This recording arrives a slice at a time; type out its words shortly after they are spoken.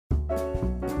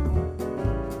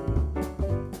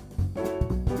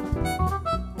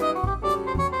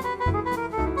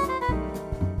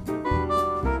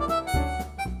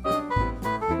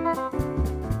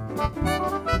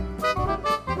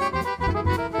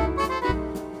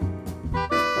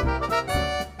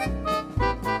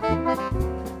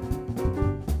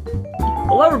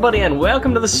Hello, everybody, and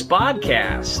welcome to the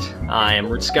Spodcast. I am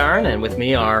Rootskarn, and with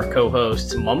me are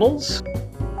co-hosts Mumbles.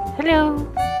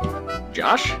 Hello.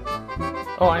 Josh.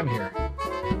 Oh, I'm here.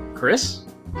 Chris.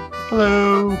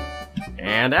 Hello.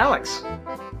 And Alex.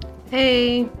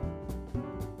 Hey.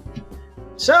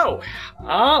 So,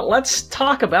 let's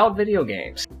talk about video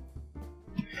games.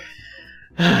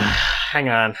 Hang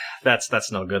on,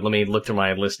 that's no good. Let me look through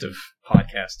my list of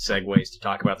podcast segues to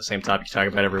talk about the same topic you talk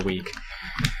about every week.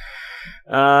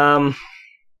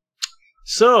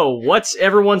 So, what's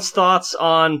everyone's thoughts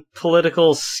on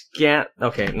political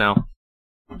Okay, no.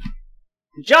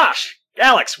 Josh!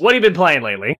 Alex, what have you been playing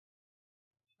lately?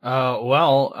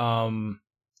 On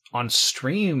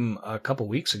stream a couple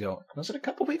weeks ago. Was it a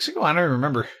couple weeks ago? I don't even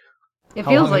remember. It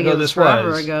feels like it was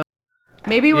forever ago.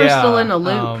 Maybe we're still in a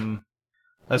loop.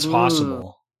 That's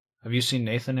possible. Have you seen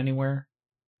Nathan anywhere?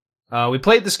 We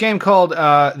played this game called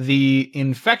The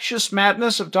Infectious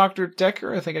Madness of Dr.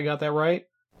 Decker. I think I got that right.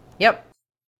 Yep.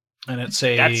 And it's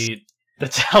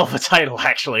That's a hell of a title,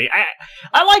 actually.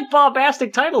 I like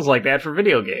bombastic titles like that for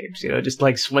video games. You know, just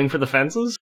like swing for the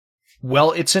fences.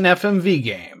 Well, it's an FMV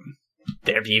game.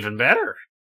 They're even better.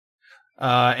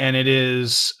 And it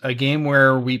is a game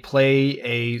where we play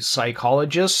a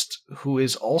psychologist who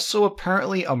is also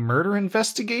apparently a murder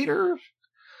investigator.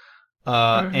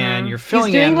 And you're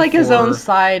filling in. He's doing like his own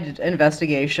side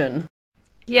investigation.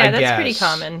 Yeah, that's pretty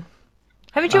common.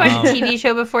 Haven't you watched a TV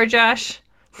show before, Josh?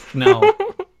 No.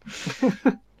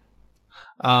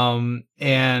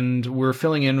 And we're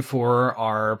filling in for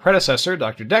our predecessor,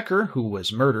 Dr. Decker, who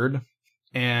was murdered,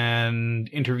 and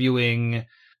interviewing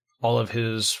all of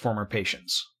his former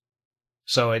patients.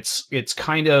 So it's an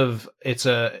FMV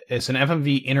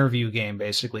interview game,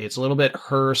 basically. It's a little bit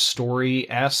Her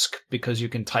Story-esque because you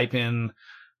can type in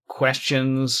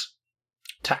questions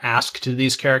to ask to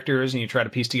these characters and you try to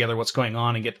piece together what's going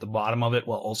on and get to the bottom of it,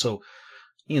 while also,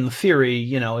 in theory,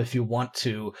 you know, if you want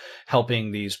to,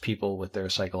 helping these people with their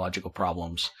psychological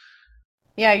problems.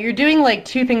 Yeah, you're doing like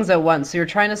two things at once. So you're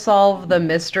trying to solve the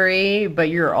mystery, but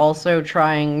you're also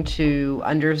trying to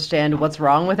understand what's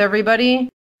wrong with everybody,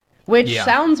 which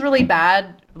sounds really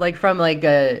bad, like from like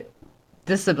a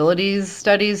disabilities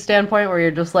studies standpoint, where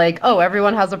you're just like, oh,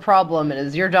 everyone has a problem, and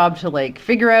it's your job to like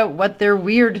figure out what their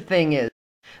weird thing is.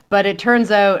 But it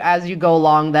turns out as you go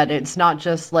along that it's not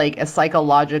just like a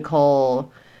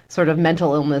psychological sort of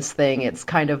mental illness thing. It's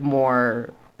kind of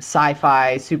more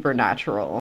sci-fi,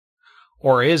 supernatural.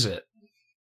 Or is it?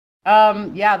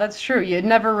 Yeah, that's true. You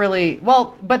never really...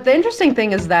 Well, but the interesting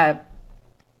thing is that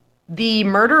the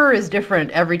murderer is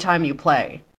different every time you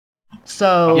play.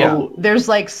 So there's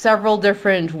like several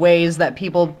different ways that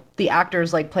the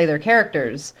actors like play their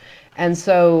characters. And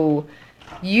so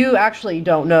you actually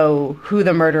don't know who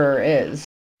the murderer is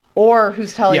or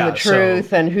who's telling the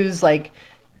truth and who's like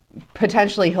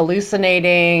potentially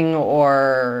hallucinating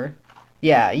or...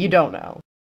 Yeah, you don't know.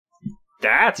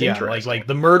 That's interesting. Like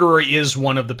the murderer is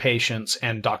one of the patients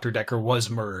and Dr. Decker was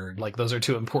murdered. Like those are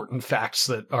two important facts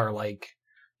that are like,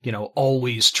 you know,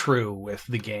 always true with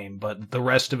the game, but the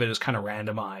rest of it is kind of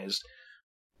randomized.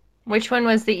 Which one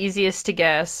was the easiest to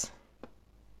guess?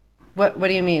 What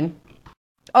do you mean?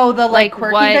 Oh, the like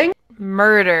quirky thing?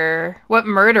 What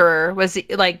murderer was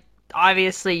like,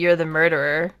 obviously you're the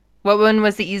murderer. What one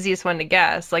was the easiest one to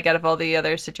guess, like out of all the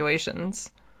other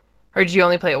situations? Or did you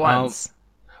only play it once?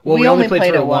 Well, we only played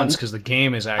through it once because the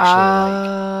game is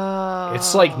actually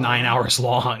it's like 9 hours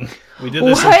long. We did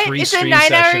this in 3 It's a stream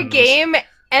 9-hour game,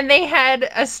 and they had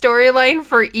a storyline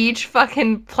for each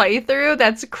fucking playthrough?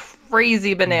 That's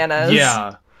crazy bananas.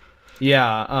 Yeah.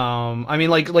 I mean,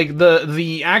 like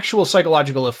the actual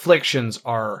psychological afflictions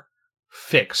are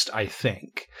fixed, I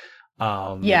think.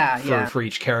 For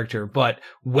each character, but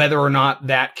whether or not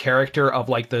that character of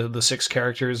like the 6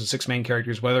 characters, the 6 main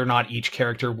characters, whether or not each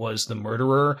character was the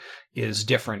murderer is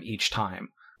different each time.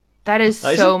 That is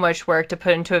so much work to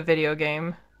put into a video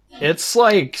game. It's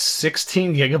like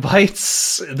 16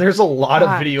 gigabytes. There's a lot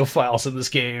of video files in this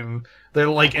game. They're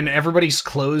like, and everybody's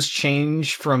clothes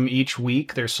change from each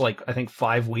week. There's like, I think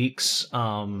 5 weeks,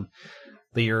 that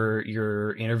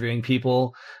you're interviewing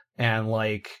people, and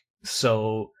like,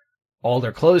 so all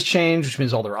their clothes changed, which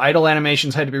means all their idle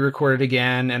animations had to be recorded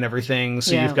again and everything.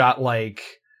 So you've got like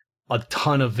a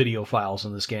ton of video files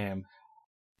in this game.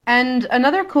 And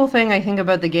another cool thing I think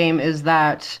about the game is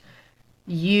that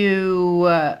you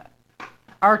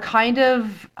are kind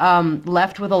of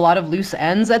left with a lot of loose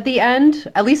ends at the end,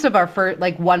 at least of our first,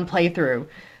 like, one playthrough.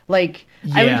 Like,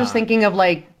 I was just thinking of,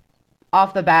 like,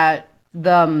 off the bat,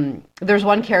 there's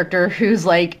one character who's,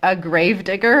 like, a grave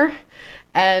digger.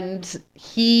 And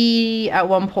he, at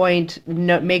one point,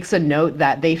 makes a note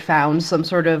that they found some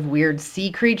sort of weird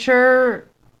sea creature,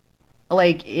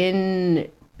 like, in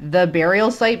the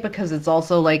burial site, because it's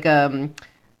also like,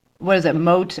 what is it,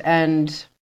 moat, and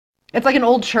it's like an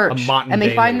old church. And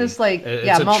they find this, like,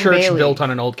 it's a church built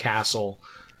on an old castle.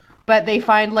 But they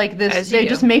find, like, this, they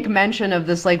just make mention of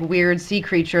this, like, weird sea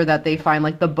creature that they find,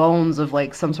 like, the bones of,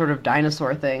 like, some sort of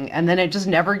dinosaur thing. And then it just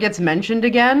never gets mentioned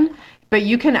again. But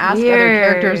you can ask other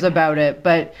characters about it.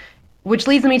 But, which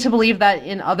leads me to believe that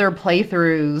in other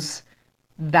playthroughs,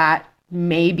 that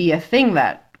may be a thing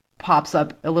that pops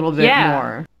up a little bit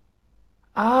more.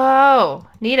 Oh,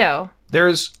 neato.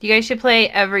 You guys should play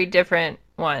every different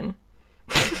one.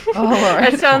 Oh, Lord.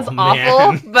 That sounds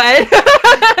awful, but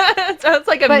it sounds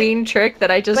like a mean trick that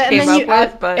I just came up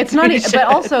with. But it's not. But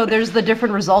also, there's the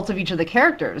different results of each of the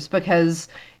characters, because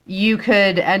you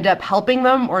could end up helping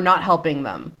them or not helping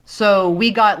them. So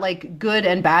we got like good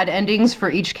and bad endings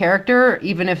for each character,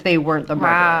 even if they weren't the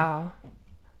murderer. Wow.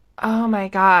 Oh my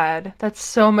god, that's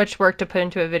so much work to put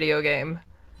into a video game.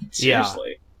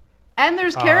 Seriously. And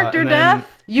there's character death.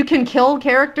 You can kill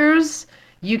characters.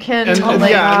 You can and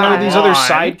there are these other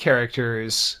side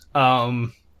characters,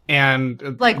 and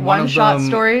like one-shot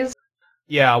stories.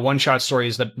 Yeah, one-shot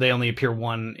stories that they only appear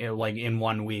in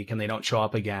 1 week and they don't show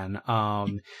up again.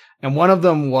 And one of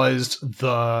them was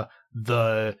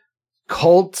the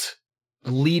cult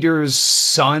leader's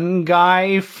son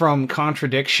guy from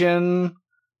Contradiction,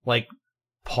 like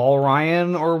Paul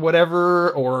Ryan or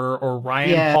whatever, or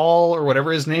Ryan Paul or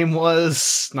whatever his name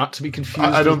was, not to be confused.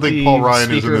 I don't think Paul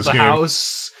Ryan is in this game.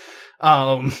 House.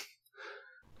 Was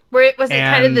it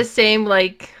kind of the same?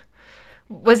 Like,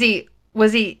 was he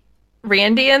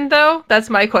Randian though? That's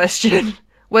my question.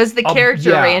 Was the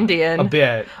character Randian? A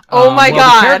bit. Oh my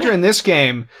god! The character in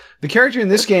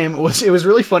this game was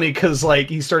really funny because like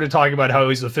he started talking about how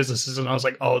he's a physicist, and I was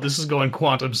like, oh, this is going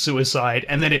quantum suicide,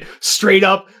 and then it straight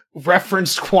up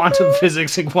referenced quantum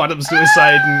physics and quantum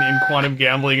suicide and quantum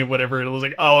gambling and whatever. And it was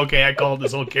like, oh, okay, I called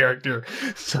this whole character.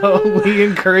 So we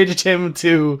encouraged him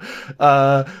to.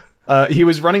 He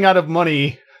was running out of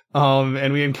money.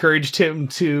 And we encouraged him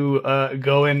to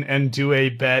go in and do a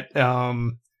bet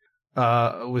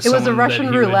with someone a Russian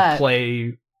that he roulette. would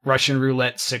play Russian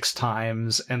roulette 6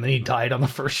 times, and then he died on the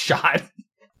first shot.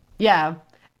 Yeah.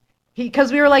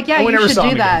 Because we were like, you should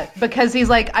do that. Because he's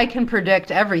like, I can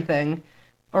predict everything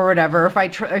or whatever if I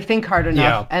think hard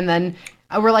enough. Yeah. And then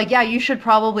we're like, you should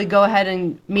probably go ahead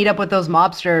and meet up with those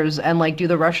mobsters and like do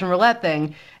the Russian roulette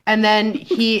thing. And then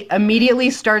he immediately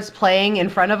starts playing in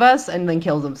front of us and then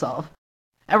kills himself.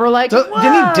 And we're like, didn't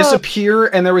he disappear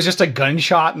and there was just a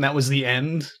gunshot and that was the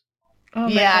end? Oh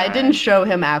yeah, it didn't show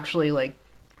him actually like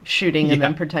shooting him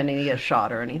and pretending to get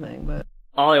shot or anything. But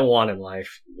all I want in life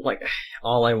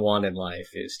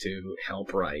is to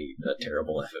help write a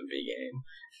terrible FMV game.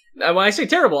 When I say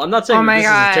terrible, I'm not saying this is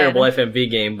a terrible FMV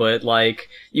game, but like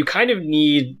you kind of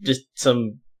need just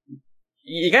some.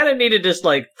 You kind of need to just,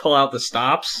 like, pull out the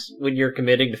stops when you're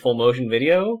committing to full motion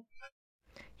video.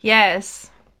 Yes.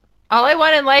 All I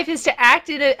want in life is to act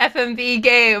in an FMV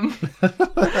game.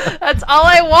 That's all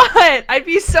I want. I'd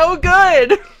be so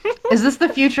good. Is this the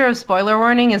future of spoiler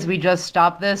warning? Is we just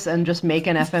stop this and just make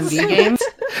an FMV game?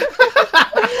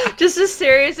 Just a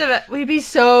series of it. We'd be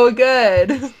so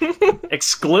good.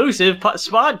 Exclusive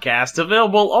Spodcast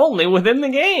available only within the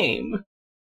game.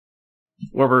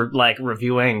 Where we're, like,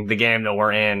 reviewing the game that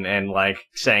we're in and, like,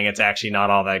 saying it's actually not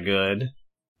all that good.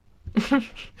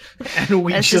 And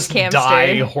we just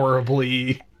die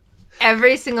horribly.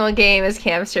 Every single game is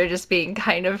Camster just being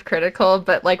kind of critical,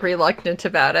 but, like, reluctant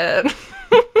about it.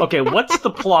 Okay, what's the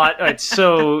plot? All right,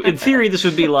 so, in theory, this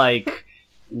would be, like,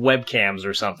 webcams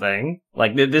or something.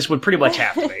 Like, this would pretty much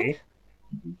have to be.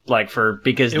 Like,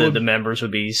 because the members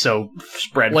would be so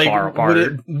spread far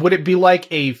apart. Would it be like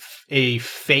a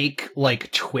fake like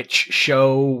Twitch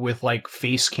show with like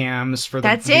face cams for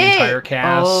the entire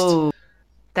cast? Oh,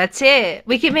 that's it.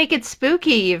 We could make it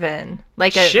spooky even.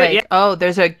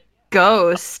 There's a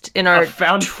ghost in our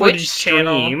found Twitch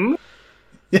stream.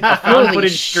 Yeah, a found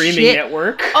footage streaming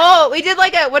network. Oh,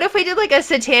 what if we did like a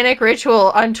satanic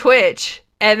ritual on Twitch?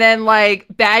 And then, like,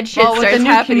 bad shit starts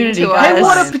happening to us. Hey,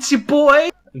 what up, it's your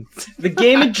boy, the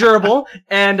game of Gerbil,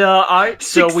 and,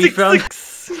 we found...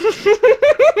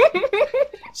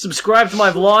 Subscribe to my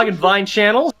vlog and Vine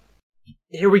channel.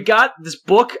 Here we got this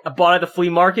book I bought at the flea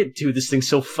market. Dude, this thing's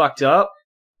so fucked up.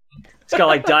 It's got,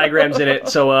 like, diagrams in it,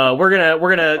 so, we're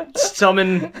gonna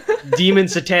summon Demon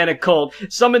Satanic Cult.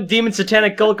 Summon Demon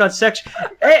Satanic Cult on section...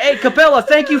 Hey, Capella,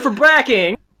 thank you for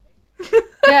bracking!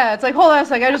 Yeah, it's like, hold on a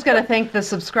sec, I just gotta thank the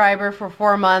subscriber for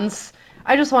 4 months.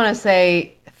 I just want to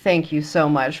say thank you so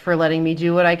much for letting me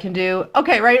do what I can do.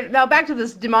 Okay, right now back to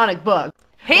this demonic book.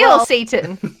 Hail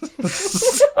Satan!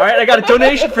 All right, I got a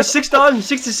donation for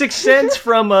 $6.66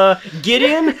 from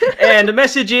Gideon, and the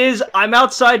message is, "I'm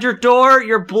outside your door.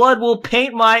 Your blood will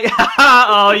paint my."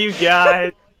 Oh, you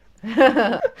guys!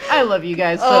 I love you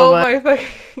guys so much. Oh my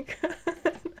fucking god!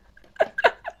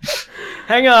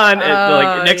 Hang on,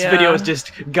 next yeah. video is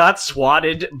just got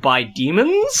swatted by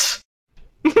demons.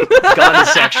 Gone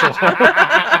sexual.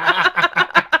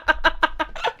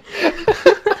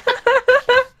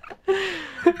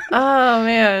 Oh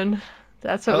man,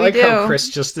 that's what I we like do. how Chris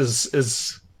just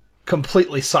is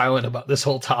completely silent about this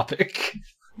whole topic.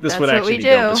 This That's would what actually we be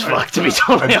dope do. as fuck, to be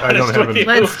totally I don't honest have with any- you.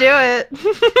 Let's do it.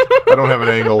 I don't have an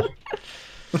angle.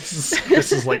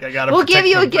 This is like I gotta. We'll give protect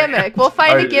you my a gimmick. brand. We'll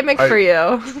find a I- gimmick I- for you.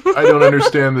 I don't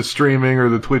understand the streaming or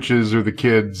the Twitches or the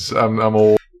kids. I'm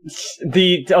old. So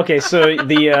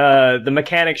the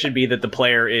mechanic should be that the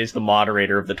player is the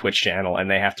moderator of the Twitch channel, and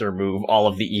they have to remove all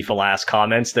of the evil ass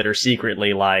comments that are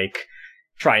secretly like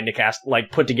trying to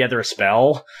put together a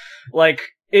spell. Like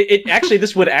it actually,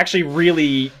 this would actually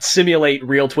really simulate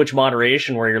real Twitch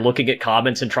moderation, where you're looking at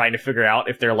comments and trying to figure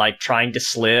out if they're like trying to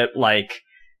slip like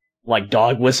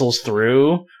dog whistles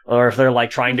through, or if they're like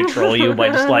trying to troll you by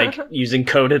just like using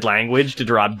coded language to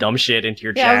drop dumb shit into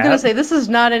your Yeah, chat. I was gonna say this is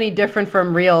not any different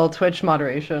from real Twitch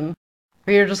moderation,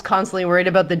 where you're just constantly worried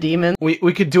about the demons.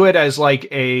 We could do it as like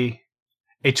a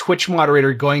Twitch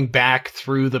moderator going back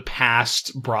through the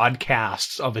past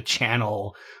broadcasts of a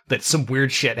channel that some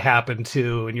weird shit happened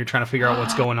to, and you're trying to figure out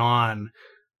what's going on.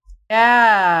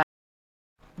 Yeah,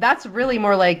 that's really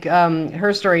more like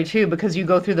her story too, because you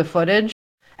go through the footage.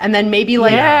 And then maybe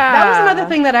like that was another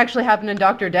thing that actually happened in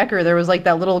Dr. Decker. There was like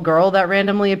that little girl that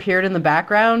randomly appeared in the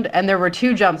background, and there were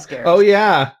 2 jump scares. Oh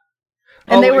yeah,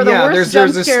 And they were the worst there's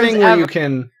jump this scares thing where ever. you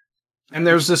can, and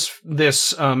there's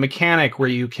this mechanic where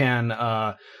you can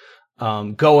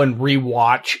go and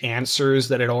rewatch answers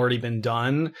that had already been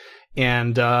done.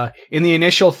 And in the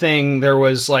initial thing, there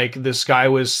was like this guy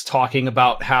was talking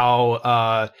about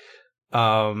how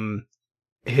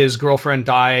his girlfriend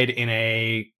died in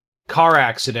a car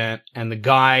accident, and the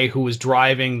guy who was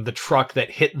driving the truck that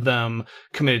hit them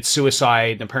committed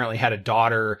suicide and apparently had a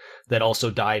daughter that also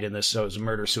died in this, so it was a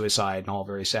murder-suicide and all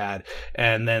very sad.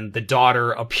 And then the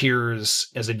daughter appears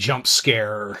as a jump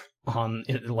scare in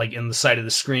the side of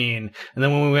the screen, and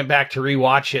then when we went back to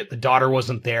rewatch it, the daughter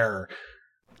wasn't there.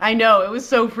 I know, it was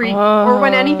so freaky. Or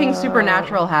when anything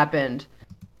supernatural happened.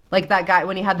 Like that guy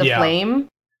when he had the flame.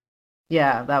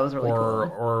 Yeah, that was really cool.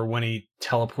 Or when he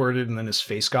teleported and then his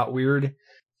face got weird.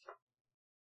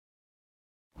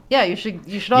 Yeah, you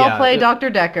should all play Dr.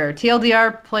 Decker.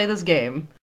 TLDR, play this game.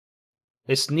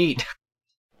 It's neat.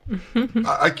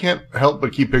 I can't help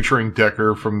but keep picturing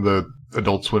Decker from the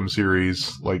Adult Swim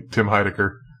series, like Tim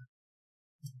Heidecker.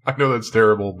 I know that's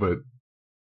terrible, but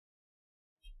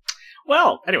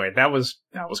Well, anyway, that was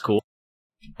cool.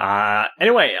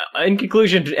 Anyway, in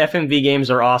conclusion, FMV games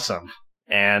are awesome,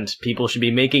 and people should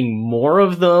be making more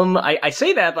of them. I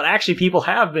say that, but actually people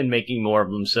have been making more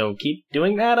of them, so keep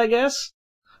doing that, I guess.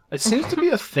 It seems to be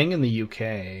a thing in the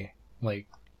UK. Like,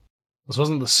 this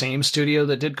wasn't the same studio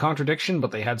that did Contradiction,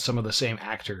 but they had some of the same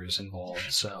actors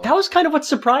involved, so... That was kind of what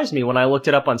surprised me when I looked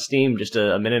it up on Steam just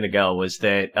a minute ago, was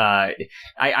that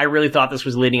I really thought this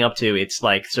was leading up to, it's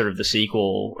like sort of the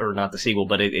sequel, or not the sequel,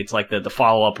 but it's like the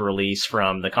follow-up release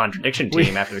from the Contradiction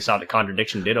team after they saw that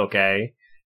Contradiction did okay.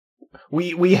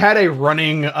 We had a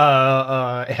running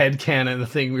headcanon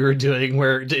thing we were doing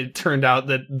where it turned out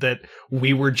that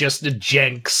we were just a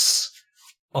Jenks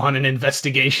on an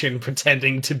investigation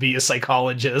pretending to be a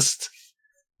psychologist.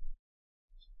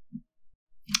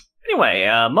 Anyway,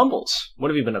 Mumbles, what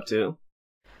have you been up to?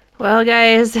 Well,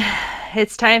 guys,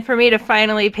 it's time for me to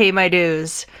finally pay my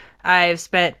dues. I've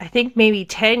spent, I think, maybe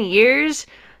 10 years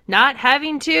not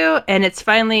having to, and it's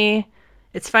finally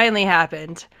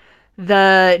happened.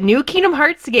 The new Kingdom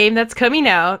Hearts game that's coming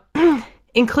out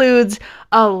includes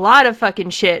a lot of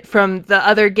fucking shit from the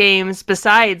other games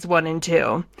besides 1 and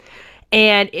 2.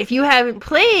 And if you haven't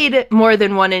played more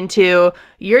than 1 and 2,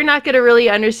 you're not going to really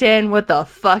understand what the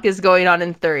fuck is going on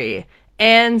in 3.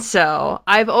 And so,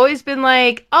 I've always been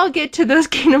like, I'll get to those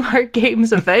Kingdom Hearts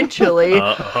games eventually.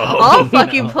 I'll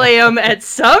fucking play them at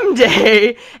some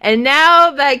day. And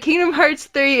now that Kingdom Hearts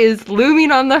 3 is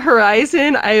looming on the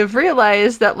horizon, I have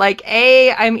realized that, like,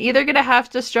 I'm either going to have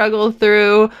to struggle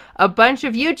through a bunch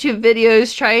of YouTube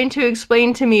videos trying to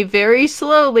explain to me very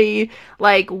slowly,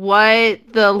 like, what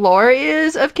the lore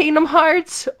is of Kingdom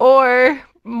Hearts, or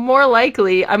more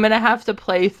likely, I'm going to have to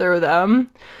play through them.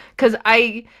 Because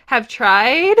I have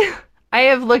tried I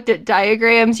have looked at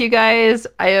diagrams, you guys.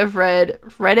 I have read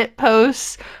Reddit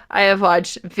posts. I have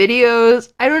watched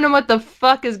videos. I don't know what the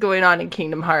fuck is going on in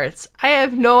Kingdom Hearts. I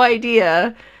have no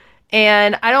idea.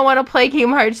 And I don't want to play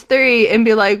Kingdom Hearts 3 and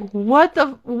be like, what?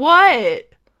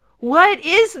 What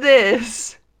is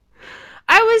this?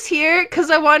 I was here because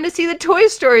I wanted to see the Toy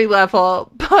Story level,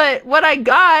 but what I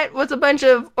got was a bunch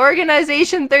of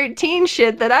Organization 13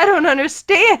 shit that I don't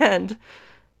understand.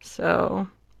 So,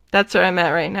 that's where I'm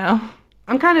at right now.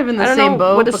 I'm kind of in the same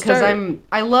boat because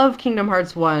I love Kingdom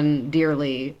Hearts 1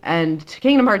 dearly, and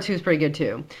Kingdom Hearts 2 is pretty good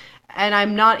too. And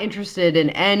I'm not interested in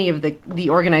any of the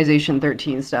Organization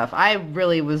 13 stuff. I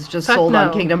really was just sold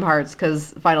on Kingdom Hearts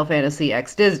because Final Fantasy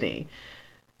X Disney.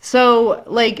 So,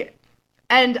 like,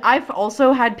 and I've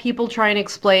also had people try and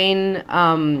explain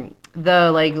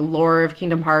the, like, lore of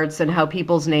Kingdom Hearts and how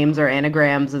people's names are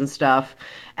anagrams and stuff.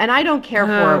 And I don't care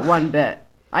for it one bit.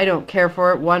 I don't care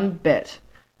for it one bit.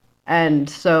 And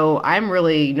so I'm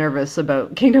really nervous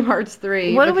about Kingdom Hearts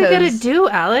 3. What are we going to do,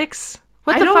 Alex?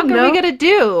 What the fuck are we going to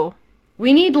do?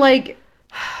 We need, like,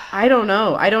 I don't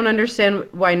know. I don't understand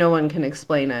why no one can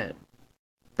explain it.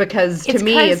 Because to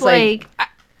me, it's like...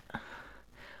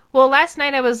 Well, last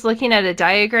night I was looking at a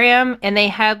diagram, and they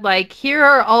had, like, here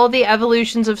are all the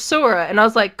evolutions of Sora. And I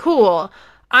was like, cool.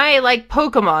 I like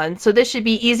Pokemon, so this should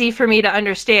be easy for me to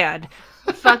understand.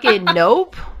 Fucking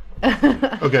nope.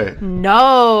 Okay.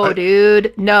 No,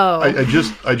 dude. No. I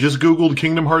just Googled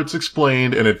Kingdom Hearts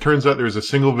Explained, and it turns out there's a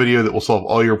single video that will solve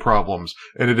all your problems.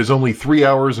 And it is only 3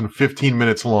 hours and 15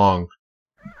 minutes long.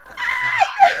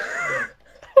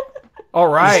 All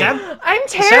right. I'm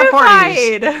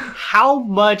terrified. How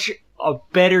much a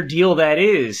better deal that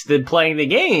is than playing the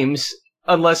games,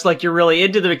 unless, like, you're really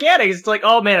into the mechanics. It's like,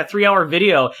 oh man, a 3-hour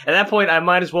video. At that point, I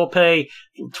might as well pay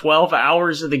 12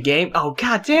 hours of the game. Oh,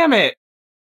 god damn it.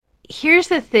 Here's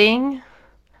the thing.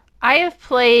 I have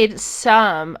played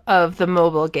some of the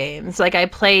mobile games. Like, I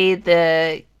played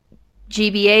the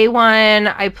GBA one.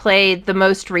 I played the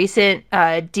most recent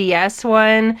DS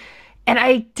one. And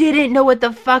I didn't know what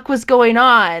the fuck was going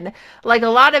on. Like, a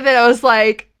lot of it, I was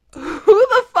like, who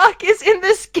the fuck is in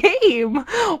this game?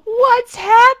 What's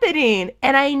happening?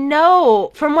 And I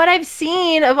know, from what I've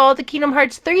seen of all the Kingdom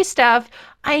Hearts 3 stuff,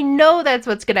 I know that's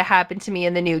what's going to happen to me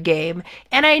in the new game.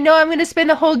 And I know I'm going to spend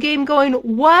the whole game going,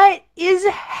 what is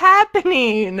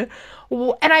happening?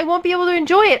 And I won't be able to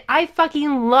enjoy it. I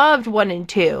fucking loved 1 and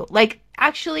 2. Like,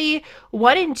 actually,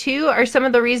 1 and 2 are some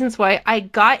of the reasons why I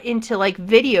got into, like,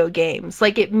 video games.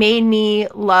 Like, it made me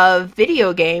love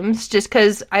video games just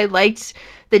because I liked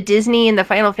the Disney and the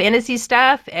Final Fantasy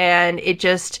stuff, and it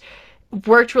just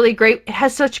worked really great. It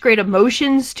has such great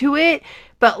emotions to it,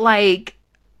 but, like,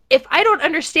 if I don't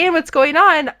understand what's going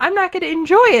on, I'm not going to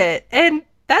enjoy it, and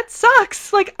that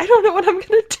sucks. Like, I don't know what I'm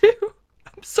going to do.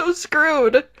 I'm so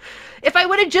screwed. If I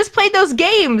would have just played those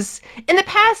games in the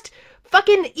past...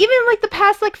 even, like, the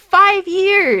past, like, 5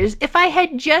 years, if I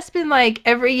had just been, like,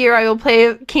 every year I will play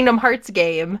a Kingdom Hearts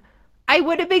game, I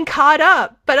would have been caught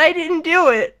up, but I didn't do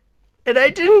it. And I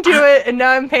didn't do it, and now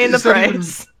I'm paying the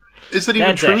price. Is that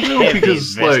even true, though? That's a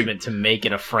Because, investment like, to make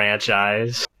it a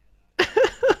franchise.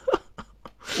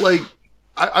 like,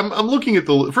 I'm looking at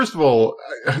the... First of all,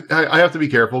 I have to be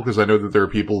careful, because I know that there are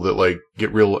people that, like,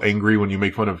 get real angry when you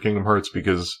make fun of Kingdom Hearts,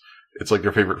 because it's, like,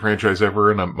 their favorite franchise ever,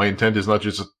 and my intent is not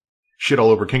just... shit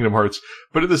all over Kingdom Hearts.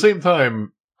 But at the same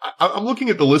time, I'm looking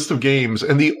at the list of games,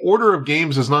 and the order of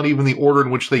games is not even the order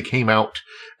in which they came out.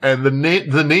 And the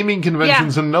naming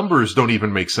conventions and numbers don't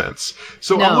even make sense.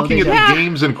 So I'm looking at the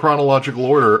games in chronological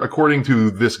order according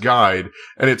to this guide,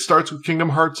 and it starts with Kingdom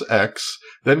Hearts X,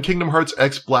 then Kingdom Hearts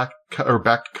X back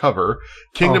cover,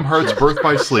 Kingdom Hearts Birth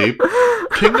by Sleep,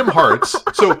 Kingdom Hearts.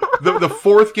 So the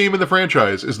fourth game in the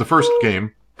franchise is the first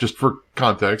game. Just for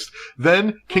context.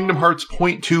 Then Kingdom Hearts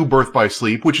 .2 Birth by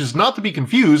Sleep, which is not to be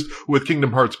confused with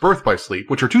Kingdom Hearts Birth by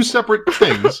Sleep, which are two separate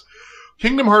things.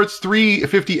 Kingdom Hearts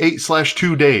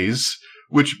 358/2 Days,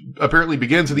 which apparently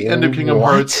begins at the end of Kingdom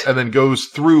Hearts and then goes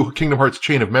through Kingdom Hearts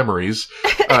Chain of Memories.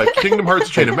 Kingdom Hearts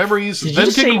Chain of Memories,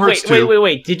 then Kingdom Hearts 2.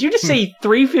 Wait. Did you just say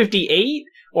 358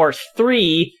 or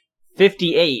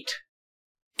 358?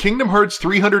 Kingdom Hearts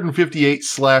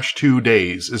 358/2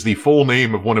 Days is the full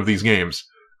name of one of these games.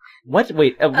 What?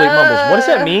 Wait, Mumbles, what does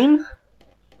that mean?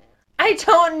 I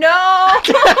don't know!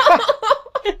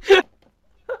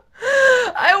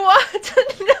 I want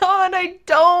to know, and I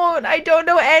don't. I don't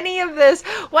know any of this.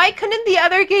 Why couldn't the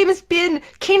other games been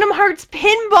Kingdom Hearts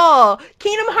Pinball?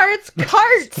 Kingdom Hearts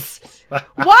Carts?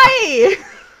 Why?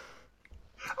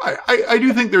 I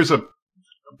do think there's a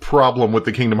problem with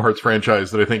the Kingdom Hearts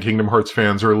franchise that I think Kingdom Hearts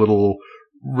fans are a little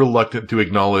reluctant to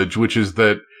acknowledge, which is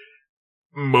that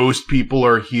most people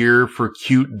are here for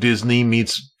cute Disney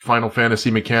meets Final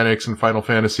Fantasy mechanics and Final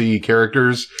Fantasy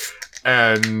characters,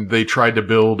 and they tried to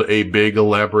build a big,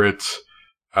 elaborate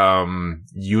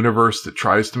universe that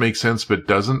tries to make sense but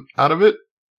doesn't out of it,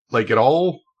 like at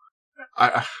all.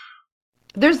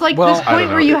 There's like this point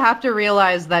where you have to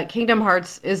realize that Kingdom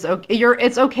Hearts is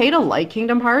it's okay to like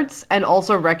Kingdom Hearts and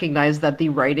also recognize that the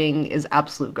writing is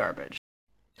absolute garbage.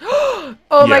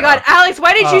 Oh my god, Alex,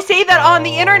 why did you say that on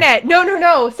the internet?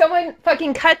 No. Someone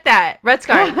fucking cut that.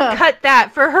 Redscar, cut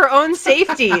that for her own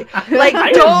safety. Like, I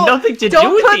have nothing to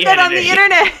do with put that on the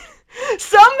internet.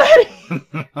 Somebody.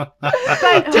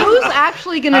 But who's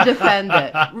actually going to defend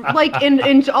it? Like,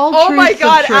 in all Oh my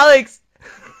god, Alex.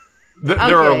 There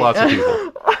are lots of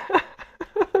people.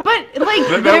 But,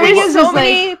 like, there's so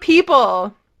many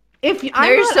people.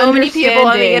 There's so many people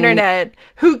on the internet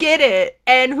who get it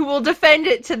and who will defend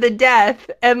it to the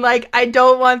death, and like I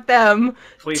don't want them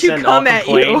Please to send come all at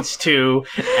complaints to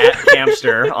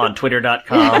 @Campster on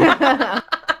Twitter.com.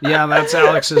 Yeah, that's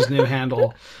Alex's new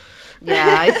handle.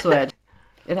 Yeah, I switched.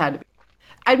 It had to be.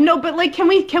 I know, but like, can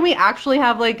we actually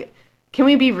have like, can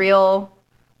we be real?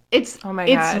 It's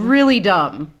really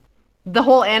dumb. The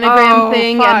whole anagram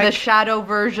thing and the shadow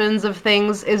versions of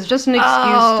things is just an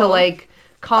excuse to like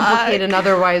complicate an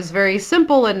otherwise very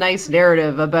simple and nice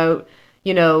narrative about,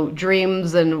 you know,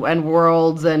 dreams and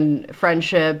worlds and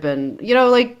friendship and, you know,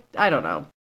 like, I don't know.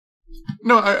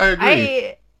 No, I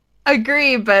agree. I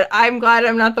agree, but I'm glad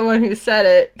I'm not the one who said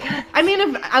it. I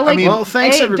mean, well,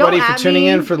 thanks everybody for tuning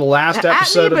in for the last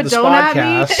episode of the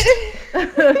Spodcast.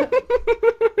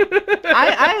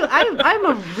 I'm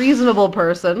a reasonable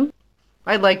person,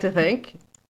 I'd like to think.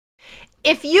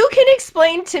 If you can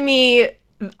explain to me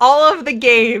all of the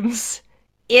games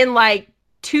in like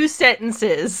 2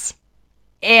 sentences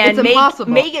and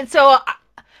make it so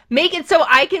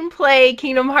I can play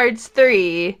Kingdom Hearts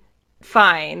 3,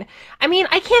 fine. I mean,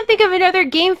 I can't think of another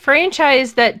game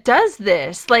franchise that does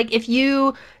this. Like, if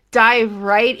you dive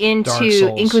right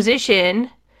into Inquisition,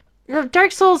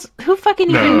 Dark Souls, who fucking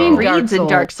even reads in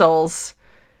Dark Souls?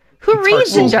 Who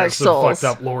reads in Dark Souls?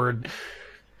 Fucked up lord.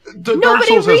 Dark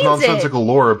Souls has nonsensical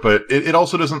lore, but it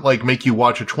also doesn't like make you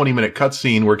watch a 20-minute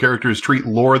cutscene where characters treat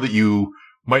lore that you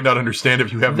might not understand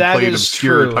if you haven't played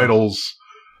obscure titles.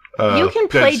 You can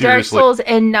play Dark Souls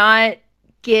and not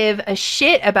give a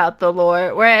shit about the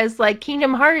lore, whereas like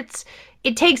Kingdom Hearts,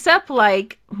 it takes up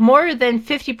like more than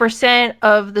 50%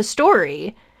 of the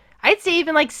story. I'd say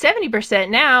even like 70%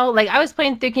 now. Like, I was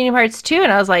playing through Kingdom Hearts 2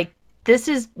 and I was like, this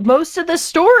is most of the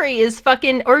story is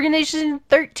fucking Organization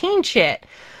 13 shit.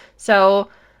 So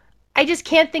I just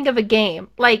can't think of a game.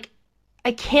 Like,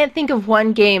 I can't think of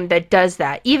one game that does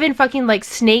that. Even fucking like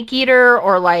Snake Eater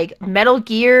or like Metal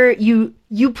Gear. You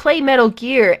play Metal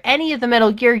Gear, any of the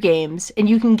Metal Gear games, and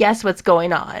you can guess what's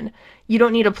going on. You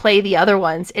don't need to play the other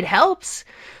ones. It helps,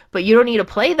 but you don't need to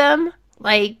play them.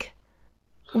 Like,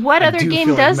 what other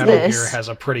game does this? Metal Gear has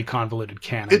a pretty convoluted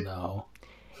canon, though.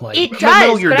 Like, it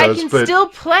does, but I can still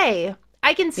play.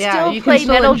 I can still play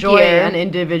Metal Gear. An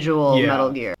individual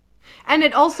Metal Gear. And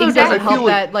it also doesn't help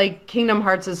that like Kingdom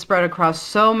Hearts is spread across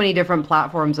so many different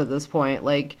platforms at this point,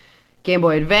 like Game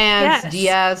Boy Advance,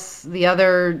 DS, the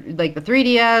other like the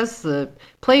 3DS, the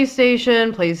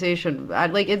PlayStation.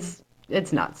 Like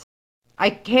it's nuts.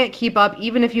 I can't keep up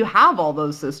even if you have all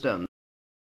those systems.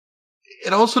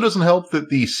 It also doesn't help that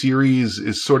the series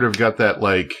is sort of got that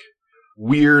like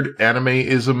weird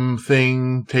anime-ism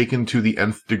thing taken to the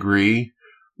nth degree,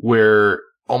 where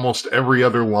almost every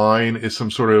other line is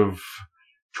some sort of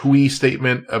twee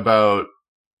statement about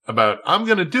I'm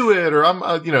gonna do it, or I'm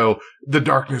the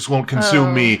darkness won't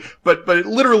consume me. But it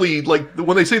literally, like,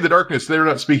 when they say the darkness, they're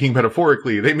not speaking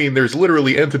metaphorically. They mean there's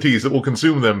literally entities that will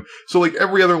consume them. So like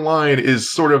every other line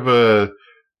is sort of a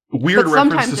weird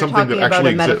reference to something that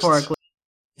actually exists.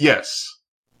 Yes.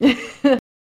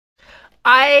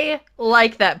 I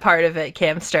like that part of it,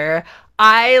 Campster.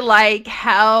 I like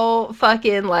how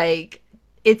fucking like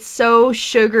it's so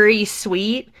sugary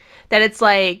sweet that it's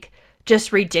like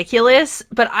just ridiculous,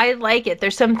 but I like it.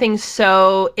 There's something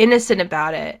so innocent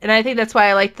about it. And I think that's why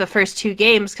I liked the first 2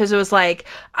 games, because it was like,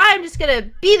 I'm just gonna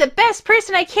be the best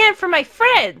person I can for my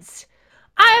friends.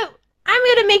 I'm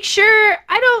gonna make sure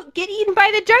I don't get eaten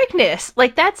by the darkness.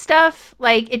 Like, that stuff,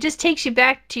 like, it just takes you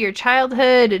back to your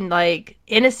childhood and like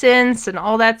innocence and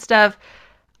all that stuff.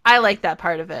 I like that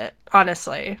part of it,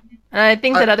 honestly. And I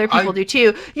think that other people do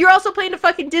too. You're also playing a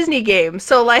fucking Disney game,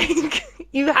 so like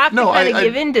you have to kind of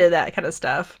give into that kind of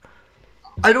stuff.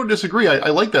 I don't disagree. I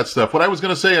like that stuff. What I was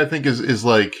going to say, I think, is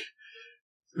like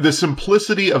the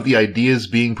simplicity of the ideas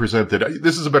being presented,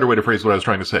 this is a better way to phrase what I was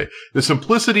trying to say. The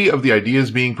simplicity of the ideas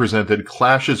being presented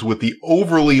clashes with the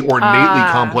overly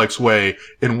ornately complex way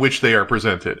in which they are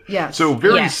presented. Yes. So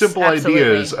very simple absolutely.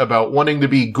 ideas about wanting to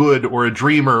be good or a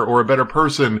dreamer or a better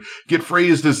person get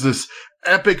phrased as this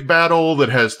epic battle that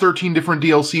has 13 different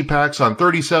DLC packs on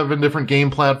 37 different game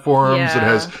platforms. Yeah. It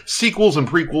has sequels and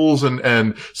prequels,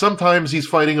 and sometimes he's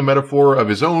fighting a metaphor of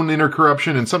his own inner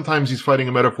corruption, and sometimes he's fighting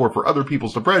a metaphor for other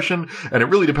people's depression, and it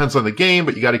really depends on the game,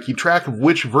 but you gotta keep track of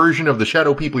which version of the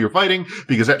shadow people you're fighting,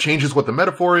 because that changes what the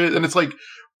metaphor is, and it's like,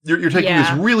 you're taking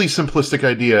this really simplistic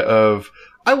idea of,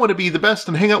 I want to be the best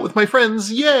and hang out with my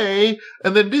friends, yay!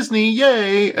 And then Disney,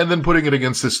 yay! And then putting it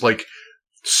against this, like,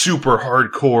 super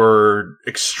hardcore,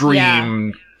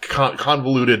 extreme,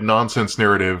 convoluted nonsense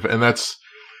narrative. And it's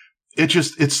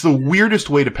the weirdest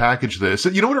way to package this.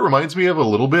 You know what it reminds me of a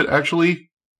little bit, actually?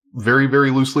 Very,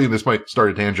 very loosely, and this might start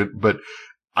a tangent, but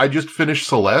I just finished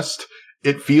Celeste.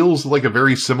 It feels like a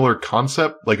very similar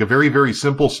concept, like a very, very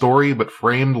simple story, but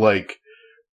framed like,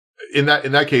 in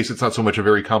that case, it's not so much a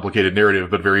very complicated narrative,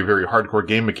 but very, very hardcore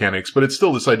game mechanics. But it's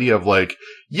still this idea of like,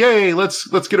 yay, let's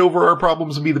get over our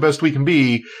problems and be the best we can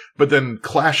be. But then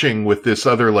clashing with this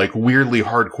other like weirdly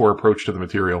hardcore approach to the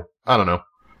material. I don't know.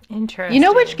 Interesting. You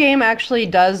know which game actually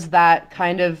does that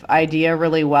kind of idea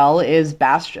really well is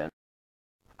Bastion.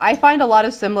 I find a lot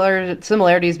of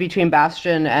similarities between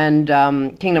Bastion and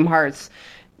Kingdom Hearts.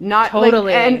 Not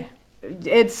Totally. and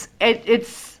it's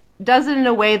does it in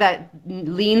a way that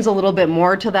leans a little bit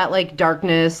more to that like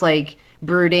darkness, like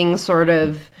brooding sort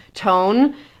of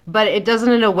tone, but it does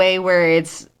it in a way where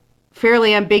it's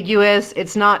fairly ambiguous.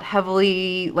 It's not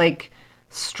heavily like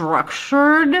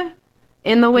structured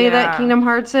in the way that Kingdom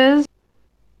Hearts is.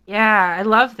 Yeah, I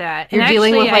love that. You're and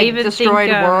dealing actually, with I like even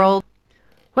destroyed think, world.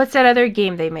 What's that other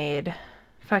game they made?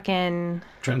 Fucking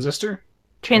Transistor?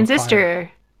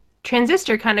 Transistor.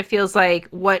 Transistor kind of feels like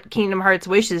what Kingdom Hearts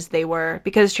wishes they were,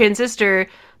 because Transistor,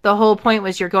 the whole point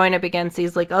was you're going up against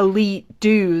these like elite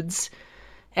dudes,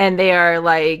 and they are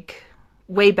like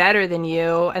way better than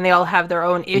you, and they all have their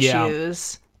own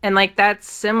issues. And like that's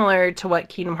similar to what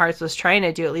Kingdom Hearts was trying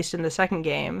to do, at least in the second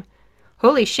game.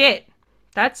 Holy shit,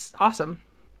 that's awesome.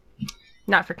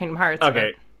 Not for Kingdom Hearts.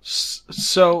 Okay,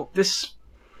 So this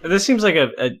seems like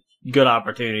a good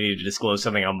opportunity to disclose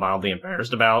something I'm mildly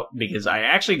embarrassed about, because I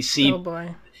actually see oh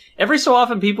boy, every so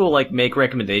often people like make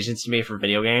recommendations to me for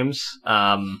video games,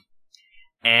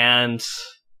 and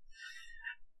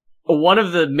one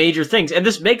of the major things, and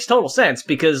this makes total sense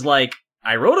because like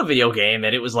I wrote a video game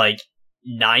and it was like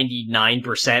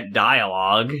 99%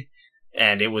 dialogue,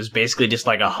 and it was basically just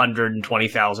like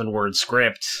 120,000 word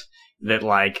script that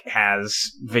like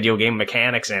has video game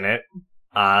mechanics in it,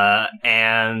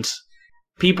 and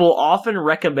people often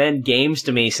recommend games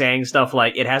to me saying stuff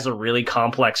like it has a really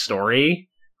complex story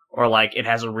or like it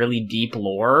has a really deep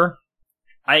lore.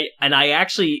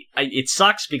 It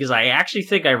sucks because I actually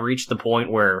think I've reached the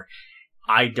point where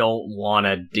I don't want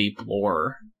a deep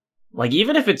lore. Like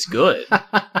even if it's good.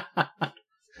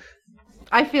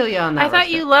 I feel you on that. I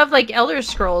thought you loved like Elder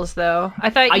Scrolls though.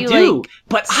 I thought you do,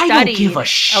 but I don't studied give a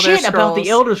shit about the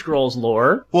Elder Scrolls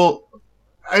lore. Well,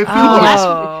 I feel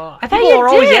I thought People you are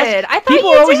always did. I thought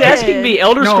People you are always did. asking me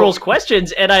Elder Scrolls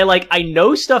questions, and I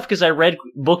know stuff because I read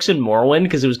books in Morrowind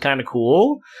because it was kind of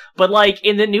cool. But like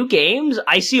in the new games,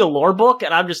 I see a lore book,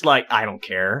 and I'm just like, I don't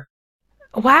care.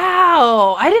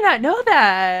 Wow, I did not know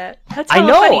that. That's I hella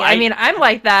know, funny. I mean, I'm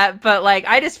like that, but like,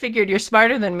 I just figured you're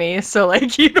smarter than me, so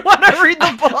like, you want to read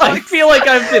the books. I feel like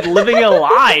I've been living a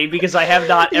lie because I have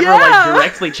not ever like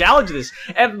directly challenged this.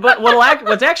 But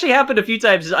what's actually happened a few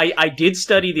times is I did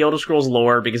study the Elder Scrolls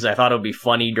lore because I thought it would be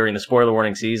funny during the spoiler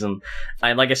warning season.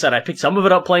 And like I said, I picked some of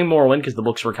it up playing Morrowind because the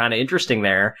books were kind of interesting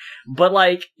there. But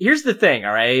like, here's the thing,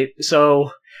 all right?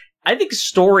 So I think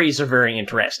stories are very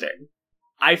interesting.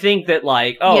 I think that,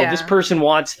 like, this person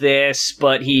wants this,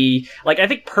 but I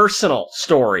think personal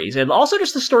stories, and also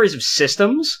just the stories of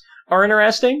systems are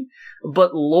interesting,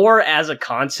 but lore as a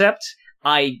concept,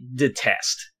 I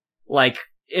detest. Like,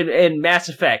 in Mass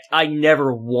Effect, I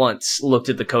never once looked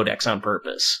at the Codex on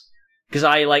purpose. Because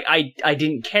I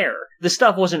didn't care. This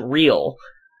stuff wasn't real.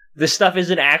 This stuff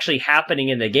isn't actually happening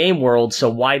in the game world, so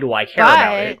why do I care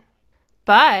about it?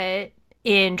 But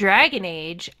in Dragon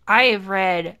Age, I have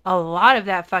read a lot of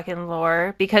that fucking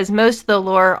lore because most of the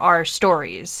lore are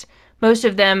stories. Most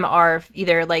of them are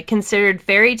either like considered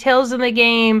fairy tales in the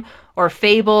game or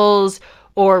fables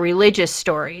or religious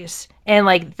stories. And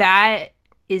like that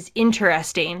is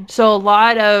interesting. So a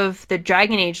lot of the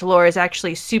Dragon Age lore is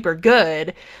actually super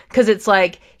good because it's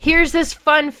like, here's this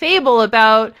fun fable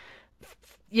about,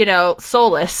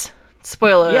 Solus.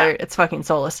 Spoiler alert, it's fucking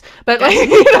soulless. But like,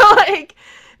 like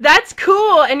that's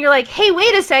cool. And you're like, hey,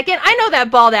 wait a second, I know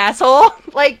that bald asshole.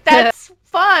 Like that's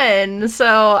fun.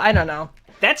 So I don't know.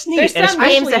 That's neat. There's some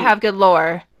games that have good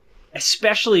lore.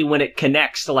 Especially when it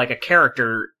connects to like a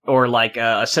character or like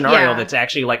a scenario that's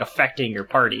actually like affecting your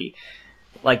party.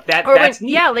 Like that. Or that's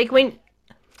neat. Yeah, like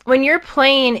when you're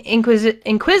playing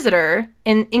Inquisitor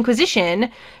in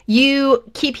Inquisition, you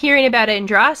keep hearing about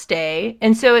Andraste,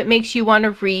 and so it makes you want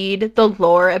to read the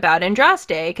lore about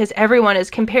Andraste because everyone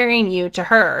is comparing you to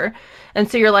her. And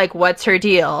so you're like, what's her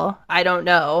deal? I don't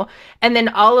know. And then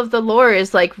all of the lore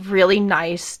is like really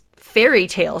nice fairy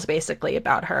tales basically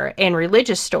about her and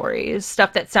religious stories,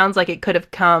 stuff that sounds like it could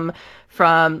have come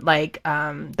from like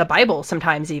the Bible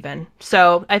sometimes even.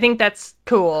 So I think that's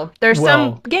cool. There's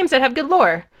some games that have good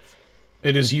lore.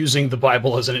 It is using the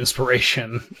Bible as an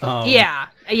inspiration.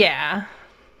 Yeah.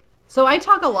 So I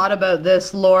talk a lot about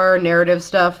this lore narrative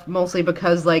stuff, mostly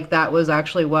because like that was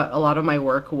actually what a lot of my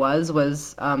work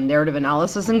was narrative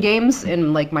analysis in games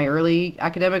in like my early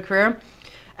academic career.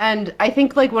 And I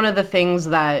think like one of the things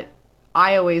that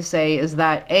I always say is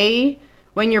that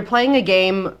when you're playing a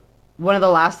game, one of the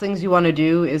last things you want to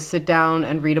do is sit down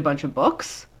and read a bunch of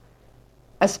books.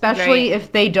 Especially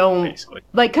if they don't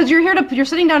like, because you're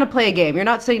sitting down to play a game. You're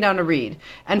not sitting down to read.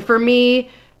 And for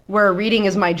me, where reading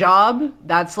is my job,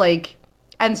 that's like,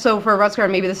 and so for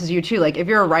Rutscar, maybe this is you too. Like if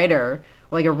you're a writer,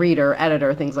 like a reader,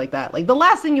 editor, things like that. Like the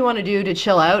last thing you want to do to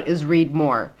chill out is read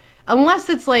more, unless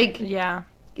it's like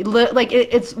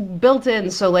it's built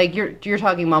in. So like you're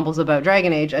talking mumbles about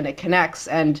Dragon Age, and it connects,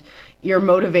 and you're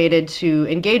motivated to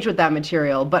engage with that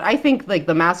material. But I think like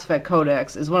the Mass Effect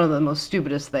Codex is one of the most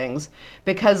stupidest things,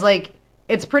 because like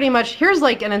it's pretty much, here's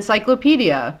like an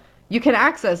encyclopedia. You can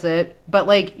access it, but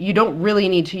like you don't really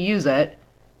need to use it,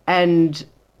 and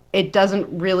it doesn't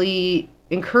really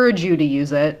encourage you to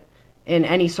use it in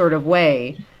any sort of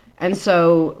way. And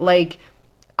so like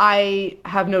I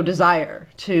have no desire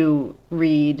to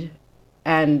read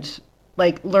and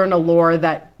like learn a lore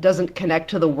that doesn't connect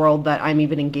to the world that I'm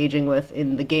even engaging with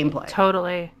in the gameplay.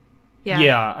 Totally. Yeah.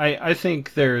 Yeah, I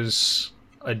think there's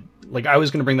I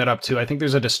was going to bring that up too. I think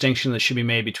there's a distinction that should be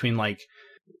made between like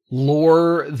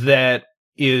lore that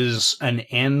is an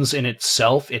ends in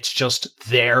itself. It's just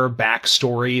their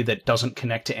backstory that doesn't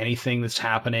connect to anything that's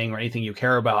happening or anything you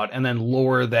care about. And then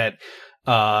lore that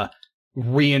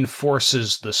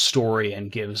reinforces the story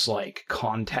and gives like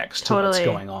context to what's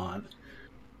going on.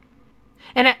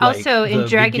 And also in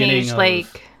Dragon Age,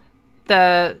 like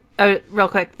the real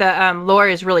quick, the lore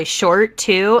is really short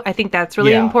too. I think that's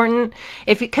really important.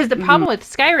 Because the problem with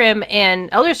Skyrim and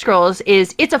Elder Scrolls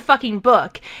is it's a fucking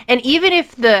book, and even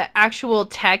if the actual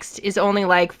text is only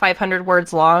like 500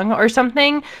 words long or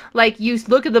something, like you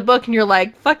look at the book and you're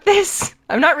like, "Fuck this!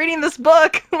 I'm not reading this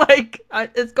book. Like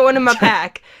it's going in my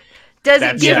pack." Does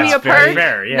it give me a perk?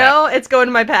 Fair, yeah. No, it's going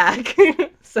in my pack.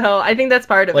 So I think that's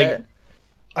part of it.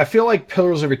 I feel like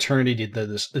Pillars of Eternity did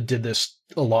this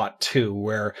a lot too,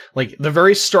 where like the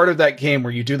very start of that game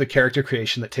where you do the character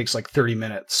creation that takes like 30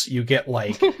 minutes, you get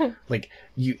like like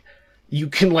you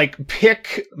can like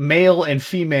pick male and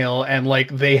female, and like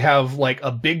they have like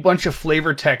a big bunch of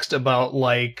flavor text about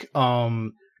like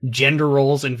gender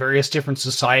roles in various different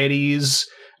societies.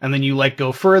 And then you like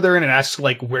go further and it asks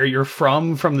like where you're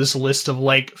from this list of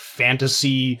like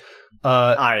fantasy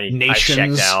nations. I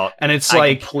checked out. And it's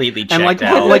I completely checked and like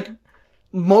out. like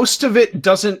most of it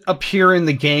doesn't appear in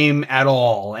the game at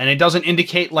all, and it doesn't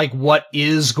indicate like what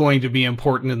is going to be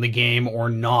important in the game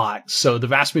or not. So the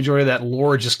vast majority of that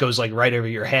lore just goes like right over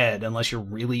your head unless you're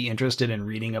really interested in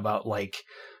reading about like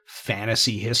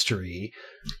fantasy history.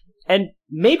 And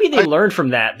maybe they learned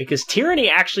from that, because Tyranny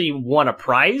actually won a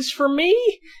prize for me,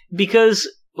 because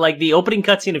like the opening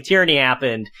cutscene of Tyranny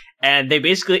happened, and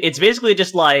it's basically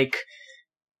just like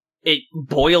it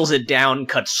boils it down,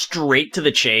 cuts straight to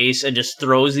the chase, and just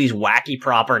throws these wacky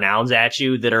proper nouns at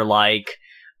you that are like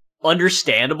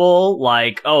understandable,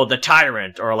 like, oh, the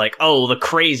tyrant, or like, oh, the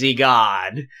crazy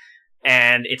god.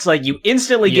 And it's like you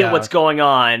instantly get what's going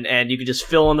on, and you can just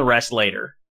fill in the rest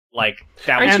later. Like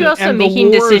that. Aren't you also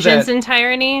making decisions in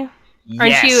Tyranny?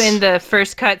 Aren't Yes. you in the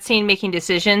first cutscene making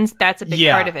decisions? That's a big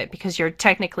part of it, because you're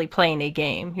technically playing a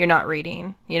game. You're not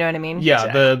reading. You know what I mean? Yeah,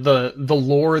 exactly. The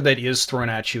lore that is thrown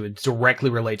at you, it directly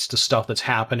relates to stuff that's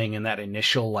happening in that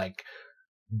initial like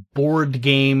board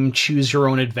game, choose your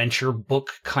own adventure book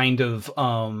kind of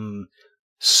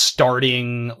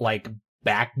starting like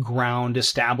background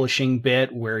establishing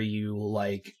bit where you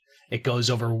like it goes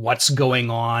over what's going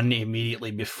on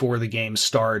immediately before the game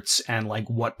starts and like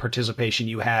what participation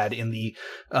you had in the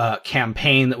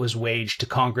campaign that was waged to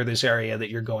conquer this area that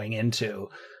you're going into.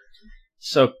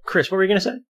 So, Chris, what were you going to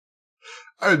say?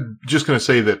 I'm just going to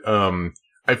say that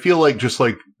I feel like just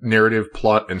like narrative,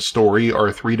 plot, and story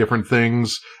are 3 different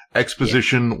things.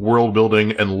 Exposition, world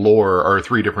building, and lore are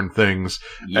 3 different things.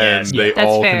 Yes, and they that's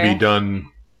all fair. can be done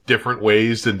different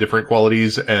ways and different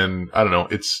qualities. And I don't know,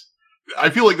 I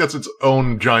feel like that's its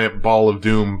own giant ball of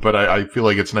doom, but I feel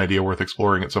like it's an idea worth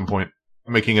exploring at some point.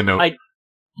 Making a note.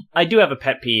 I do have a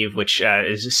pet peeve, which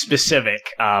is specific.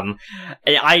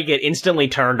 I get instantly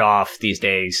turned off these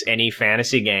days. Any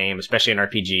fantasy game, especially an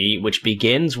RPG, which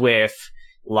begins with,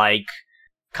 like,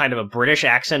 kind of a British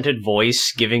accented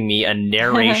voice giving me a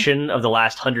narration of the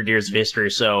last 100 years of history or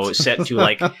so, set to,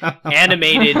 like,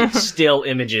 animated still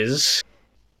images.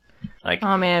 Like,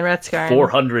 Oh man, Retscarn.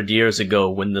 400 years ago,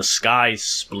 when the skies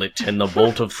split and the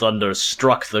bolt of thunder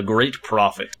struck the great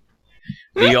prophet,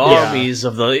 the armies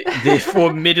of the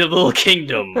formidable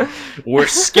kingdom were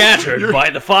scattered by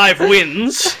the 5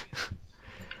 winds.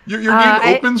 Your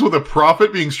game opens with a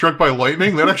prophet being struck by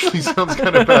lightning? That actually sounds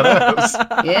kind of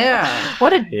badass. Yeah.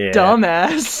 What a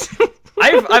dumbass.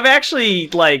 I've actually,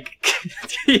 like,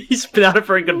 he's not a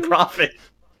very good prophet.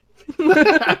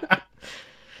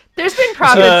 There's been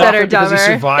prophets that are because he dumber.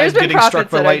 survived There's been getting struck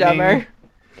prophets that by are dumber.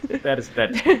 That is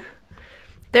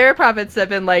There are prophets that have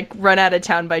been, like, run out of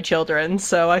town by children,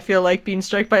 so I feel like being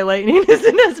struck by lightning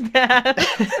isn't as bad.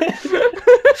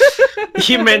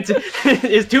 He meant to,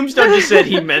 his tombstone just said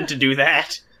he meant to do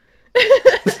that.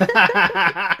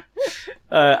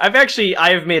 I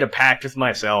have made a pact with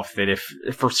myself that if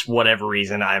for whatever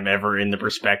reason I'm ever in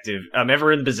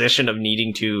the position of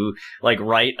needing to, like,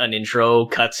 write an intro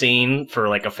cutscene for,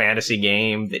 like, a fantasy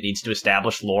game that needs to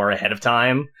establish lore ahead of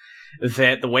time,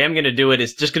 that the way I'm going to do it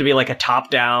is just going to be like a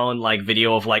top-down, like,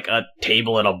 video of, like, a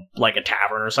table at a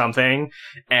tavern or something,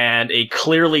 and a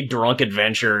clearly drunk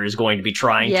adventurer is going to be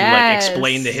trying to, like,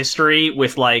 explain the history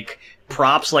with, like,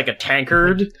 props like a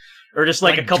tankard, or just,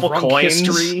 like a couple coins.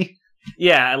 History.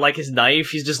 Yeah, like his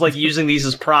knife, he's just, like, using these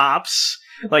as props,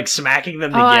 like, smacking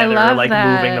them together, like,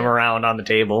 moving them around on the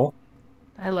table.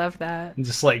 I love that. And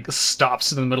just, like,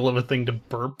 stops in the middle of a thing to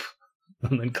burp,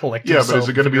 and then collect Yeah, but is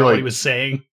it going to be like what he was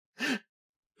saying?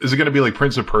 Is it going to be like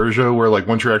Prince of Persia, where, like,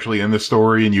 once you're actually in the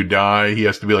story and you die, he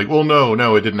has to be like, well,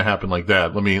 no, it didn't happen like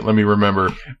that. Let me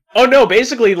remember. Oh no,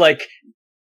 basically, you're,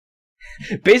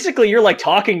 like,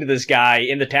 talking to this guy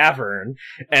in the tavern,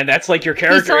 and that's, like, your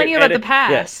character. He's telling you about the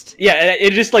past. Yeah, and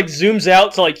it just, like, zooms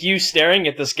out to, like, you staring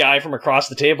at this guy from across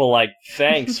the table, like,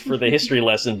 thanks for the history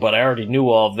lesson, but I already knew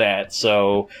all of that,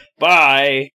 so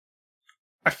bye.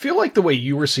 I feel like the way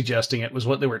you were suggesting it was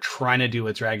what they were trying to do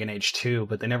with Dragon Age 2,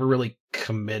 but they never really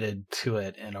committed to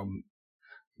it in a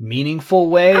meaningful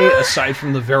way, aside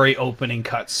from the very opening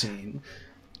cutscene.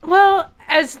 Well,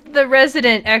 as the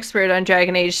resident expert on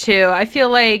Dragon Age 2, I feel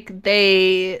like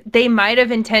they might have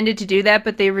intended to do that,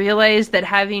 but they realized that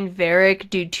having Varric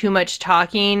do too much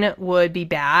talking would be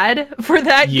bad for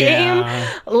that game.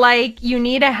 Like, you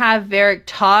need to have Varric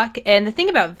talk, and the thing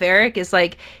about Varric is,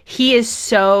 like, he is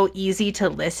so easy to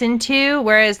listen to,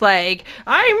 whereas, like,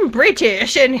 I'm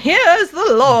British, and here's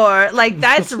the lore. Like,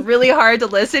 that's really hard to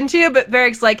listen to, but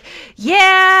Varric's like,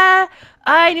 yeah,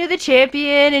 I knew the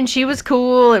champion and she was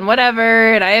cool and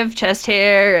whatever, and I have chest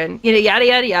hair and, you know, yada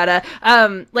yada yada.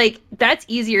 Like, that's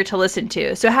easier to listen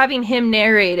to. So having him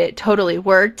narrate it totally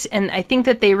worked, and I think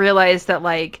that they realized that,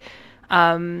 like,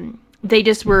 they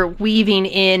just were weaving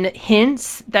in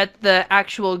hints that the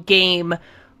actual game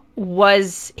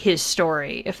was his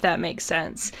story, if that makes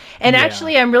sense. And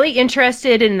actually, I'm really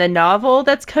interested in the novel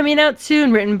that's coming out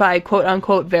soon, written by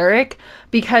quote-unquote Varric,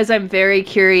 because I'm very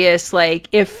curious, like,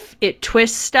 if it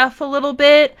twists stuff a little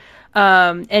bit,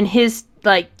 and his,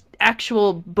 like,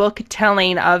 actual book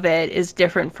telling of it is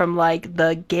different from, like,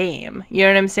 the game. You know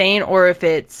what I'm saying? Or if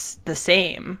it's the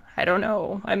same. I don't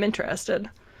know. I'm interested.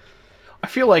 I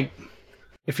feel like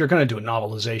if you're going to do a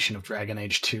novelization of Dragon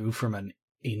Age 2 from an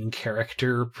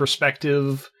in-character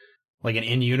perspective, like an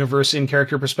in-universe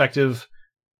in-character perspective,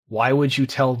 why would you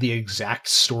tell the exact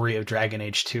story of Dragon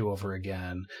Age 2 over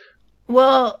again?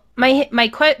 Well,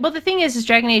 the thing is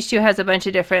Dragon Age 2 has a bunch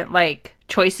of different, like,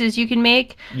 choices you can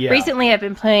make. Yeah. Recently, I've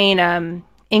been playing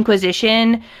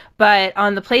Inquisition, but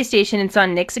on the PlayStation, it's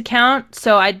on Nick's account,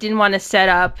 so I didn't want to set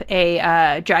up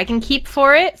a Dragon Keep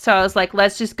for it, so I was like,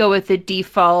 let's just go with the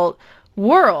default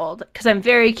world, because I'm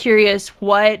very curious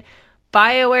what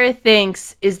BioWare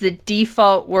thinks is the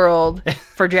default world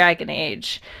for Dragon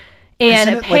Age. And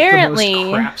Isn't apparently, it like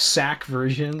the most crap sack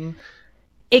version?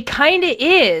 It kind of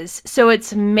is. So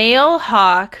it's Male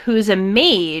Hawk, who's a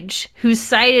mage, who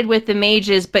sided with the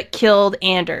mages but killed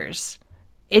Anders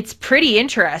it's pretty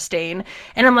interesting.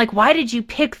 And I'm like, why did you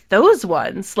pick those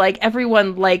ones? Like,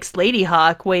 everyone likes Lady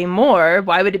Hawk way more.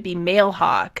 Why would it be Male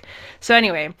Hawk? So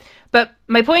anyway, but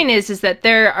my point is that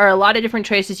there are a lot of different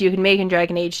choices you can make in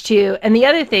Dragon Age 2. And the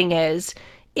other thing is,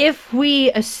 if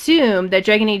we assume that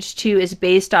Dragon Age 2 is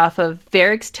based off of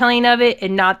Varric's telling of it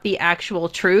and not the actual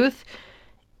truth,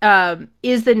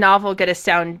 is the novel going to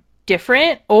sound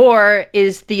different? Or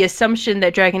is the assumption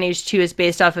that Dragon Age 2 is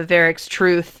based off of Varric's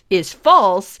truth is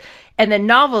false, and the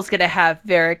novel's going to have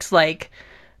Varric's, like,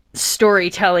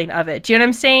 storytelling of it? Do you know what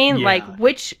I'm saying? Yeah. Like,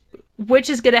 which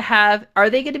is going to have... Are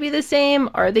they going to be the same?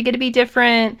 Are they going to be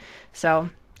different? So,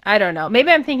 I don't know.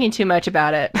 Maybe I'm thinking too much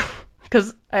about it.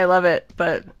 Because I love it,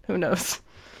 but who knows?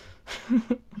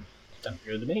 Sounds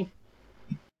good to me.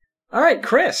 All right,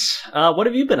 Chris, what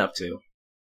have you been up to?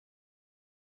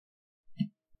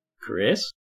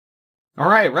 Chris? All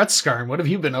right, Rutskarn, what have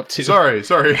you been up to? Sorry,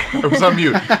 I was on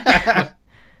mute.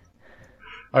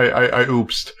 I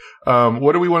oopsed.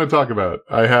 What do we want to talk about?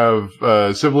 I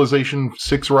have Civilization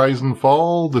 6 Rise and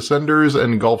Fall, Descenders,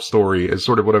 and Golf Story is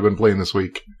sort of what I've been playing this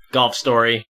week. Golf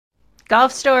Story.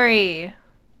 Golf Story.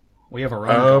 We have a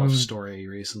run Golf Story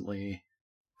recently.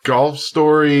 Golf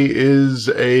Story is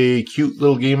a cute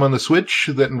little game on the Switch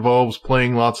that involves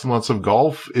playing lots and lots of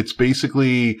golf. It's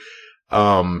basically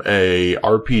a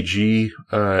RPG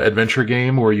adventure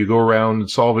game where you go around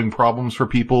solving problems for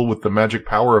people with the magic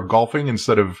power of golfing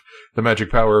instead of the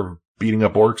magic power of beating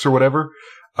up orcs or whatever.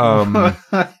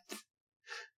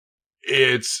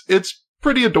 It's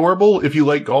pretty adorable if you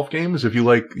like golf games. If you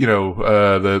like,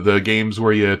 the games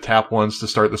where you tap once to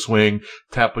start the swing,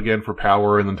 tap again for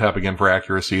power, and then tap again for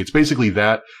accuracy. It's basically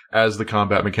that as the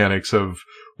combat mechanics of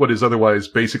what is otherwise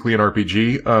basically an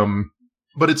RPG.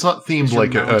 But it's not themed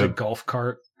like a golf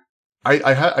cart.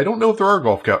 I don't know if there are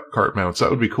golf cart mounts.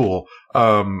 That would be cool.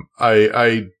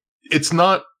 It's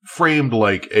not framed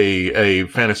like a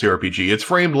fantasy RPG. It's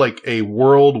framed like a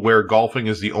world where golfing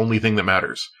is the only thing that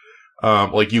matters.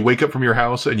 Like you wake up from your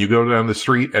house and you go down the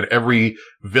street and every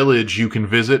village you can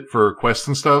visit for quests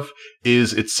and stuff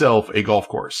is itself a golf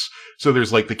course. So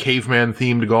there's like the caveman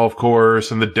themed golf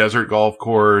course and the desert golf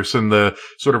course and the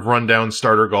sort of rundown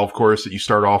starter golf course that you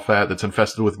start off at that's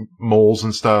infested with moles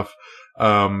and stuff.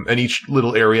 And each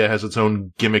little area has its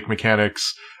own gimmick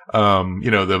mechanics.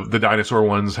 The dinosaur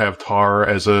ones have tar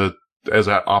as an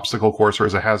obstacle course or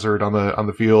as a hazard on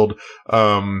the field.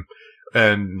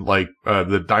 And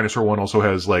the dinosaur one also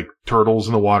has like turtles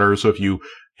in the water. So if you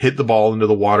hit the ball into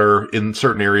the water in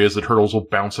certain areas, the turtles will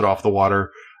bounce it off the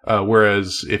water.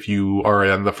 Whereas if you are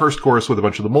on the first course with a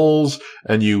bunch of the moles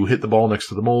and you hit the ball next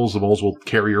to the moles will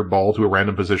carry your ball to a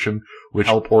random position, which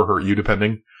help or hurt you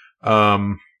depending.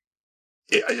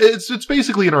 It's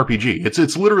basically an RPG.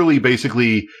 It's literally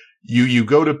basically you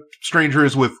go to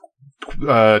strangers with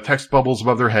text bubbles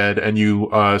above their head and you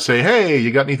say, hey, you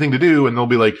got anything to do? And they'll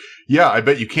be like, yeah, I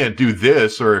bet you can't do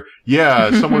this, or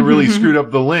yeah, someone really screwed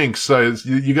up the links.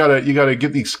 You gotta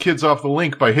get these kids off the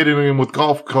link by hitting them with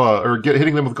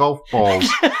hitting them with golf balls.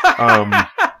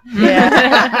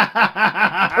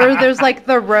 Yeah. Or there's like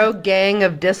the rogue gang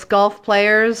of disc golf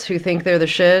players who think they're the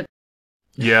shit.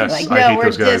 Yes, like, I hate we're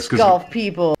those guys. disc golf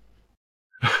people.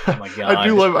 Oh my god! I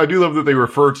do love that they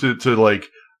refer to like.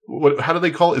 How do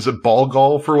they call it? Is it ball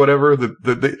golf or whatever?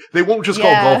 They won't just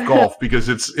call golf because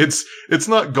it's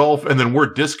not golf and then we're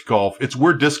disc golf. It's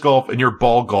we're disc golf and you're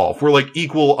ball golf. We're like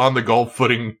equal on the golf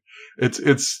footing.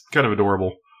 It's kind of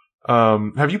adorable.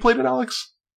 Have you played it,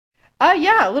 Alex?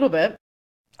 Yeah, a little bit.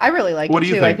 I really like it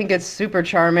too. I think it's super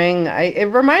charming.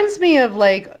 It reminds me of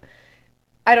like,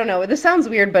 I don't know, this sounds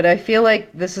weird, but I feel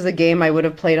like this is a game I would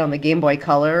have played on the Game Boy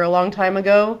Color a long time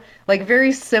ago. Like,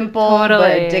 very simple, but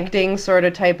addicting sort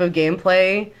of type of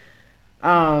gameplay.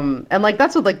 And, like,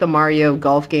 that's what, like, the Mario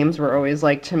golf games were always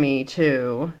like to me,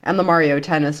 too. And the Mario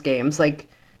tennis games. Like,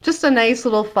 just a nice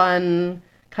little fun,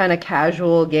 kind of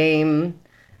casual game.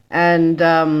 And,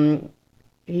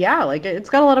 yeah, like, it's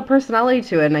got a lot of personality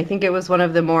to it. And I think it was one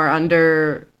of the more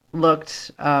underlooked,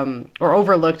 or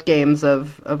overlooked games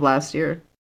of last year.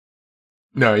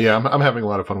 No, yeah, I'm having a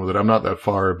lot of fun with it. I'm not that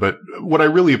far, but what I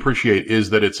really appreciate is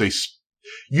that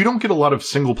you don't get a lot of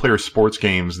single player sports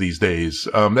games these days.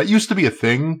 That used to be a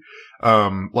thing.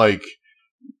 Like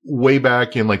way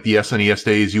back in like the SNES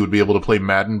days, you would be able to play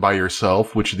Madden by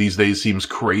yourself, which these days seems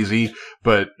crazy,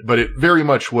 but it very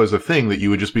much was a thing that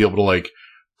you would just be able to like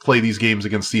play these games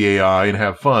against the AI and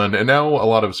have fun. And now a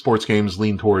lot of sports games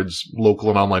lean towards local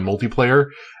and online multiplayer.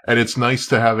 And it's nice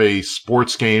to have a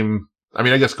sports game. I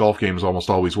mean, I guess golf games almost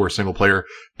always were single player,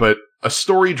 but a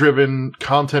story-driven,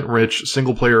 content-rich,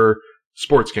 single-player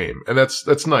sports game. And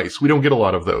that's nice. We don't get a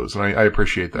lot of those, and I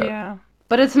appreciate that. Yeah.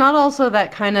 But it's not also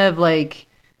that kind of like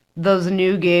those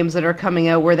new games that are coming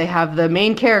out where they have the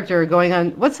main character going on.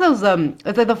 What's those?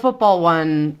 It's like the football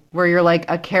one where you're like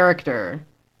a character.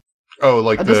 Oh,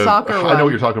 like the soccer one. I know what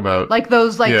you're talking about. Like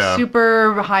those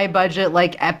super high budget,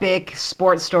 like epic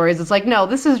sports stories. It's like, no,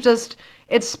 this is just,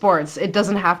 it's sports. It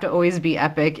doesn't have to always be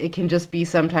epic. It can just be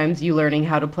sometimes you learning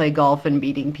how to play golf and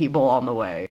beating people on the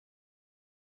way.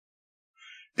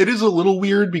 It is a little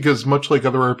weird because much like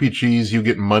other RPGs, you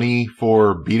get money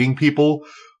for beating people,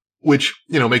 which,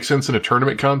 makes sense in a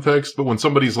tournament context. But when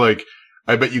somebody's like,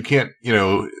 I bet you can't,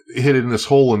 hit it in this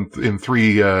hole in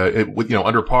three,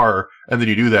 under par, and then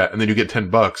you do that, and then you get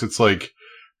 $10. It's like,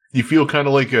 you feel kind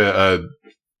of like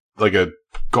a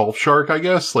golf shark, I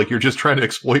guess. Like you're just trying to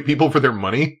exploit people for their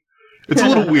money. It's a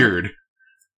little weird.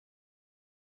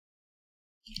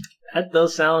 That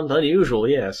does sound unusual,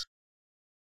 yes.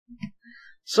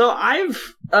 So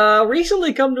I've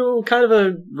recently come to kind of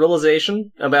a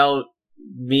realization about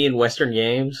me and Western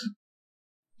games.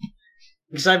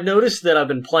 Because I've noticed that I've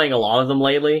been playing a lot of them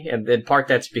lately, and in part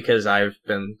that's because I've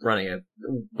been running a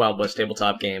Wild West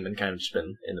tabletop game and kind of just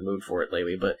been in the mood for it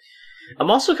lately. But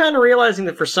I'm also kind of realizing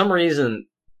that for some reason,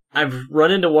 I've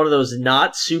run into one of those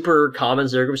not super common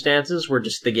circumstances where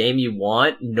just the game you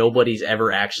want, nobody's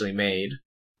ever actually made.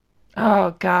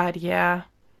 Oh, God, yeah.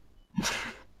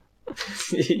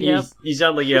 You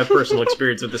sound like you have personal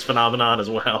experience with this phenomenon as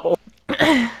well.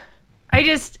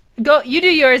 You do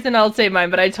yours and I'll say mine,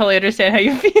 but I totally understand how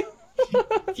you feel.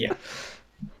 Yeah.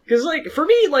 Because, for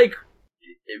me,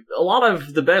 a lot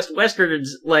of the best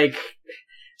Westerns,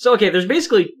 so, okay, there's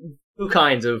basically two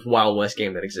kinds of Wild West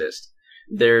game that exist.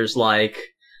 There's,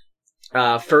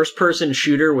 first-person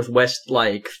shooter with West,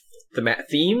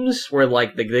 themes, where,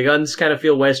 the guns kind of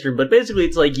feel Western, but basically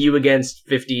it's, you against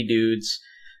 50 dudes,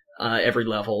 every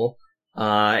level.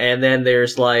 And then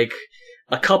there's,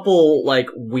 a couple,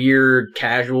 weird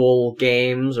casual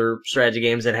games or strategy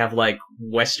games that have,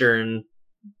 Western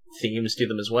themes to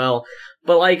them as well.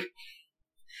 But,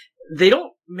 they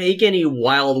don't make any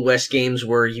Wild West games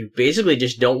where you basically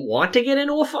just don't want to get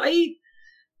into a fight.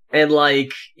 And,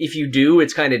 if you do,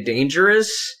 it's kind of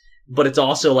dangerous, but it's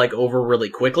also, over really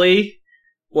quickly.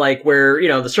 Where,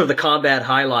 the sort of the combat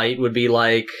highlight would be,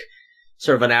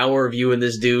 sort of an hour of you and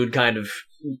this dude kind of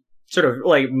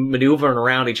maneuvering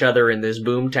around each other in this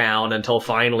boom town until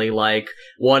finally,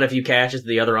 one of you catches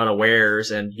the other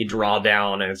unawares and you draw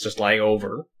down and it's just,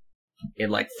 over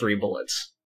in, 3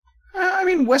 bullets.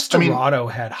 Westerado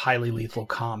had highly lethal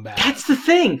combat. That's the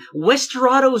thing!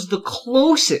 Westerado is the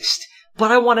closest, but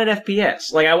I want an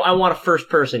FPS. I want a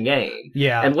first-person game.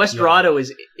 Yeah. And Westerado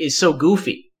is so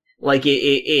goofy.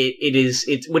 It is,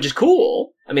 which is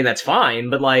cool. I mean, that's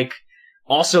fine, but,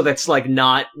 also that's,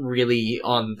 not really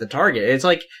on the target. It's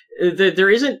there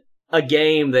isn't a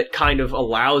game that kind of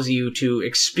allows you to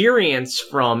experience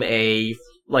from a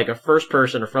first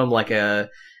person or from, a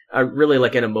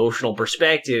really, an emotional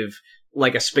perspective,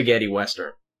 a spaghetti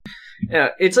Western. Yeah,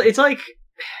 it's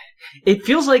it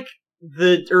feels like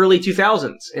the early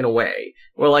 2000s in a way,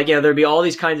 where, there'd be all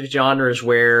these kinds of genres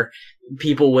where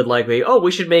people would,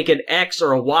 we should make an X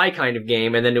or a Y kind of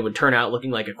game, and then it would turn out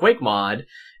looking like a Quake mod.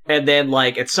 And then,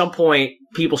 at some point,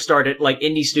 people started,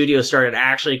 indie studios started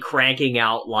actually cranking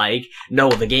out, no,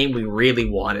 the game we really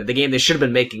wanted, the game they should have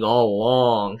been making all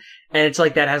along. And it's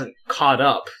that hasn't caught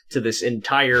up to this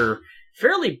entire,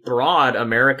 fairly broad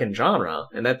American genre.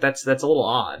 And that's a little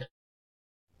odd.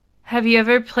 Have you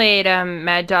ever played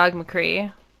Mad Dog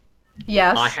McCree?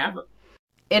 Yes. I haven't.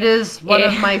 It is one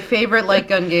of my favorite light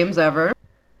gun games ever.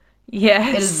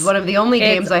 Yes. It is one of the only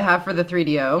games I have for the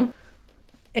 3DO.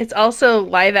 It's also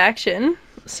live action,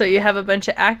 so you have a bunch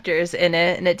of actors in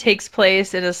it, and it takes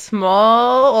place in a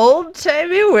small,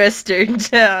 old-timey western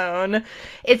town.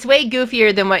 It's way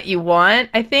goofier than what you want,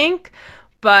 I think,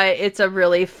 but it's a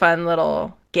really fun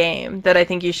little game that I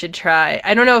think you should try.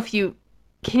 I don't know if you...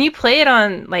 Can you play it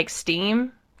on,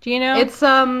 Steam? Do you know? It's,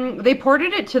 they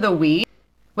ported it to the Wii,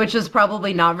 which is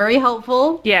probably not very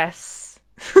helpful. Yes.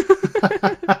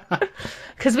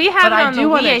 Because we have it on the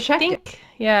Wii, I think. It.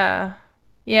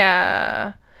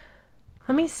 Yeah.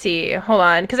 Let me see. Hold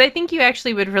on, because I think you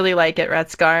actually would really like it,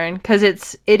 Ratskarn, because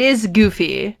it is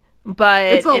goofy,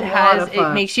 but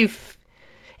it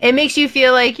makes you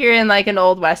feel like you're in an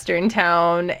old western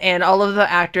town, and all of the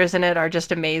actors in it are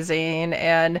just amazing,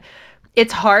 and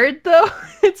it's hard though.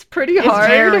 It's pretty hard.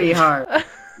 It's very hard.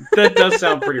 That does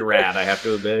sound pretty rad, I have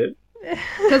to admit.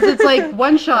 Because it's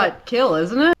one-shot kill,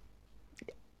 isn't it?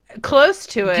 Close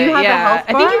to it. Do you have a health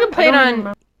bar? I think you can play it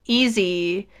on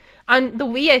easy. On the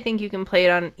Wii, I think you can play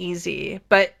it on easy,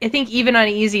 but I think even on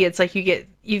easy, it's like if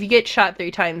you get shot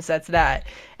 3 times, that's that.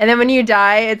 And then when you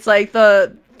die, it's like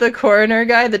the coroner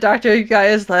guy, the doctor guy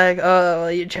is like, "Oh,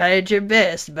 well, you tried your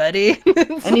best, buddy."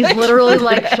 And he's literally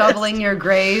like shoveling your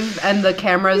grave, and the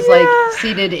camera's like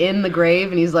seated in the grave,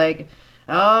 and he's like,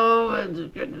 "Oh,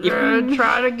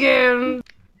 try it again."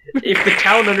 If the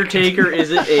town undertaker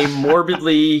isn't a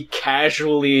morbidly,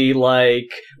 casually, like,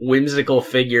 whimsical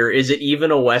figure, is it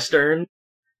even a Western?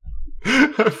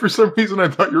 For some reason, I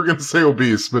thought you were going to say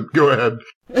obese, but go ahead.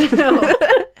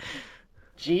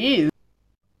 Jeez.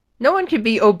 No one could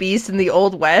be obese in the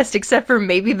Old West except for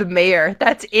maybe the mayor.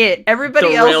 That's it. Everybody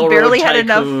The else barely railroad had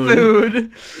enough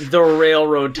tycoon. food. The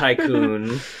railroad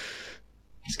tycoon.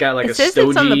 He's got like It a says stogie.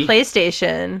 it's on the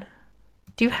PlayStation.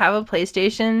 Do you have a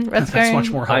PlayStation, That's Redskine?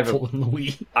 much more helpful than the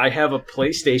Wii. I have a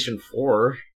PlayStation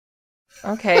 4.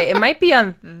 Okay, it might be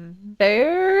on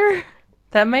there.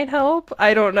 That might help.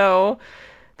 I don't know.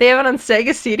 They have it on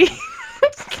Sega CD.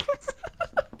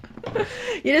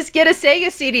 You just get a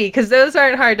Sega CD because those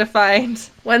aren't hard to find.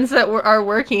 Ones that are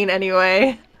working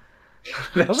anyway.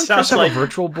 That Doesn't sounds Chris have like a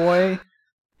Virtual Boy?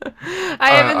 I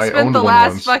haven't I spent owned the one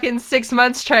last once. fucking 6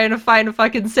 months trying to find a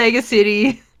fucking Sega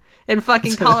CD in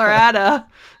fucking Colorado.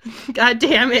 God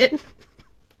damn it.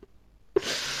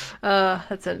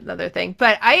 That's another thing.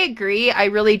 But I agree. I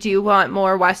really do want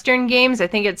more Western games. I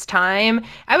think it's time.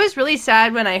 I was really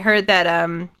sad when I heard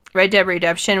that Red Dead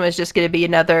Redemption was just going to be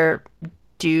another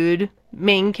dude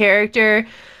main character.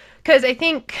 Because I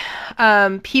think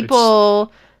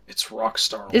people... It's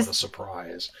Rockstar. What a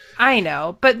surprise. I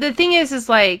know. But the thing is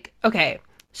like, okay,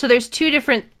 so there's 2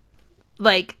 different,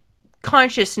 like,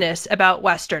 consciousness about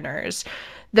Westerners.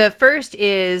 The first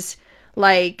is,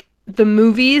 like, the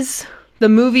movies, the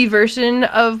movie version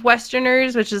of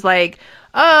Westerners, which is like,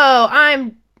 oh,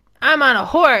 I'm on a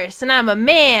horse, and I'm a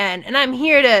man, and I'm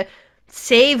here to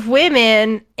save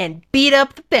women and beat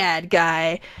up the bad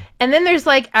guy. And then there's,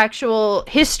 like, actual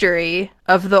history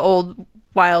of the old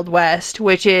Wild West,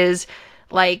 which is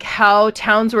like how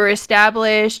towns were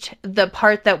established, the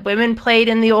part that women played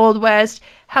in the Old West,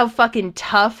 how fucking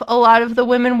tough a lot of the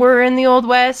women were in the Old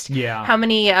West, Yeah. how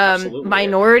many Absolutely,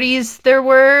 minorities there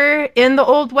were in the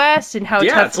Old West, and how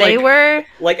tough they were.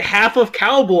 Like half of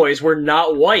cowboys were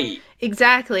not white.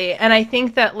 Exactly. And I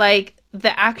think that like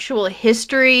the actual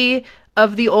history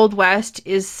of the Old West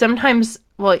is sometimes,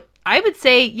 well, I would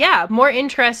say, yeah, more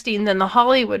interesting than the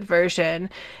Hollywood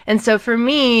version. And so for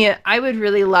me, I would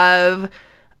really love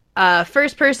a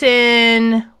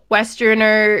first-person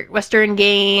Western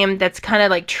game that's kind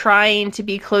of like trying to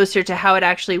be closer to how it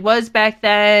actually was back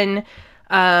then.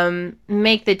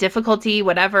 Make the difficulty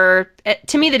whatever.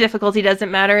 To me, the difficulty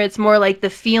doesn't matter. It's more like the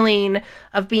feeling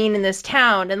of being in this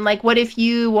town. And like, what if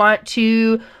you want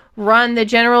to run the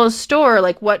general store?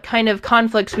 Like, what kind of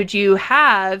conflicts would you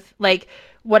have? Like,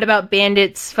 what about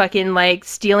bandits fucking like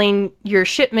stealing your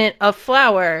shipment of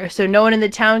flour so no one in the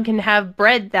town can have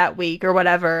bread that week or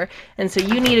whatever, and so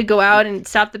you need to go out and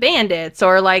stop the bandits?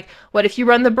 Or like, what if you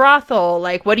run the brothel?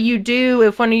 Like, what do you do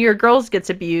if one of your girls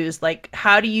gets abused? Like,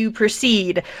 how do you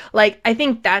proceed? Like, I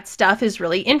think that stuff is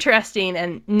really interesting,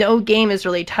 and no game has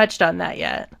really touched on that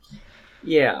yet.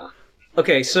 Yeah.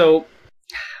 Okay, so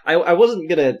I wasn't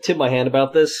gonna tip my hand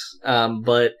about this,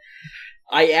 but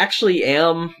I actually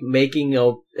am making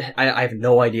I have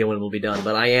no idea when it will be done,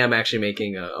 but I am actually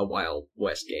making a Wild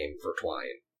West game for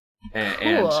Twine.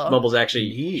 And Cool. Mumbles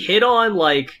actually hit on,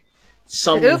 like,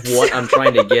 some Oops. of what I'm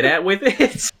trying to get at with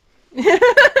it.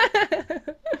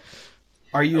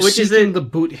 Are you Which is seeking the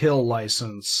Boot Hill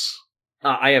license?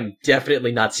 I am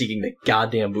definitely not seeking the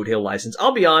goddamn Boot Hill license.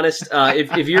 I'll be honest.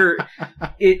 If you're,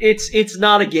 it's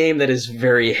not a game that is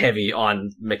very heavy on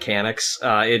mechanics.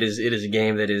 It is a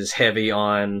game that is heavy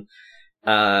on,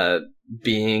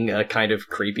 being a kind of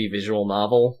creepy visual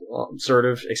novel, sort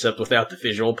of, except without the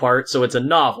visual part. So it's a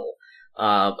novel.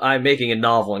 I'm making a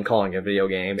novel and calling it a video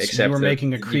game. So except you were that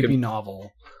making a creepy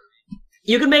novel.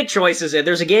 You can make choices, and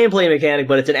there's a gameplay mechanic,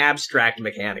 but it's an abstract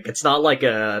mechanic. It's not like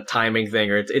a timing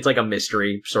thing, or it's like a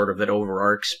mystery, sort of, that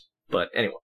overarcs. But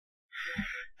anyway.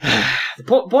 The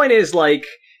point is, like,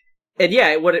 and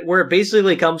yeah, where it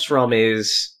basically comes from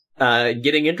is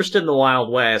getting interested in the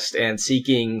Wild West and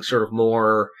seeking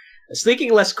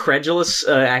less credulous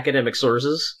academic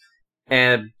sources,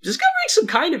 and discovering some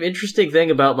kind of interesting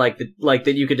thing about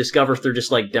that you could discover through just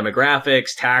like demographics,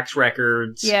 tax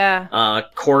records,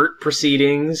 court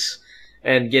proceedings,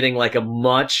 and getting like a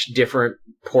much different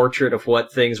portrait of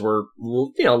what things were,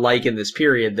 like in this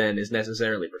period than is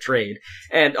necessarily portrayed.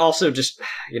 And also just,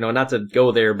 not to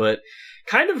go there, but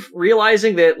kind of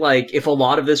realizing that, like, if a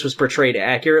lot of this was portrayed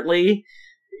accurately,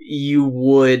 you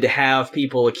would have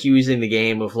people accusing the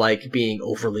game of like being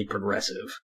overly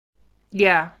progressive.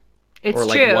 Yeah. It's Or,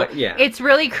 like, true. what- yeah. It's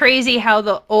really crazy how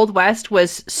the Old West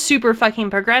was super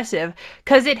fucking progressive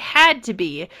because it had to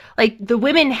be. Like, the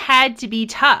women had to be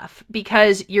tough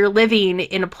because you're living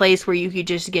in a place where you could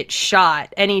just get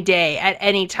shot any day at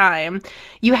any time.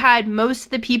 You had most of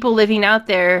the people living out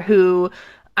there who,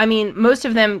 I mean, most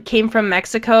of them came from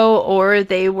Mexico or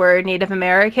they were Native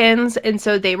Americans, and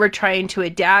so they were trying to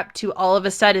adapt to all of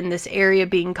a sudden this area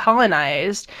being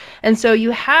colonized. And so you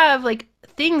have, like,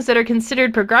 things that are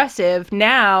considered progressive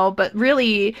now, but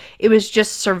really it was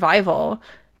just survival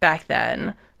back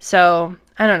then. So,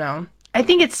 I don't know. I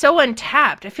think it's so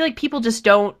untapped. I feel like people just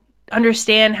don't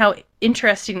understand how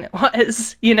interesting it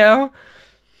was, you know?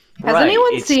 Has Right,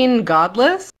 anyone it's- seen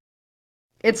Godless?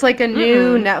 It's like a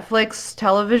new Netflix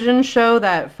television show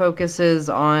that focuses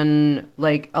on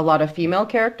like a lot of female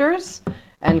characters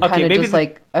and Okay, kind of maybe just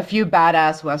like a few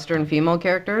badass Western female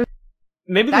characters.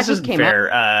 Maybe That this just isn't came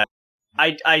fair.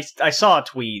 I saw a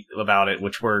tweet about it,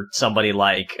 which where somebody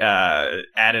like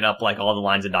added up like all the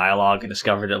lines of dialogue and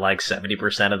discovered that like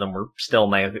 70% of them were still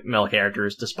male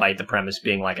characters, despite the premise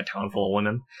being like a town full of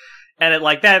women, and it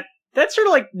like that sort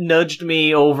of like nudged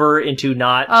me over into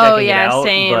not checking it out.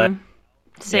 Same.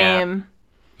 But, Same. yeah.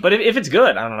 But if it's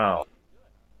good, I don't know.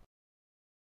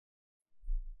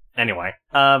 Anyway,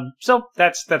 so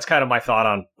that's kind of my thought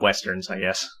on westerns, I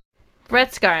guess.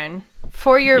 Retskarn,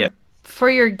 for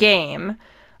your game,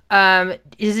 does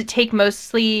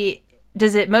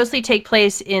it mostly take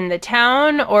place in the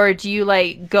town, or do you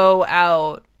like go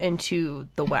out into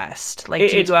the West? Like, do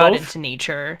you It's go out both. into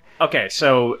nature? Okay,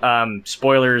 so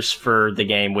spoilers for the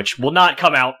game, which will not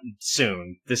come out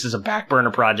soon. This is a back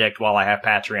burner project while I have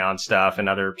Patreon stuff and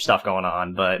other stuff going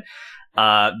on, but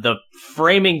the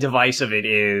framing device of it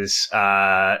is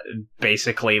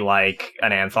basically like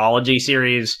an anthology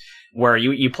series where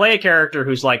you play a character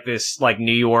who's like this like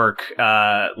New York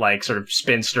like sort of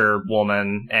spinster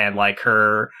woman, and like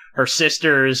her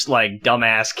sister's like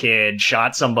dumbass kid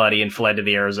shot somebody and fled to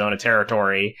the Arizona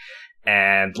territory,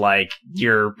 and like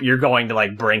you're going to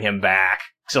like bring him back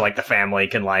so like the family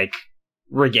can like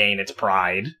regain its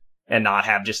pride and not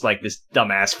have just like this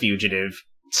dumbass fugitive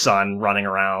son running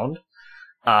around.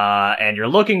 And you're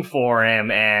looking for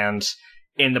him, and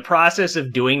in the process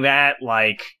of doing that,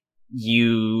 like,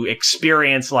 you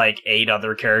experience like 8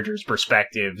 other characters'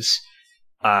 perspectives,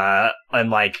 and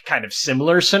like kind of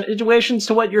similar situations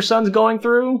to what your son's going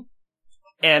through.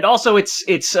 And also it's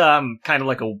kind of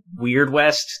like a Weird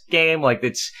West game. Like,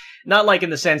 it's not like in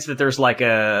the sense that there's like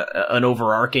an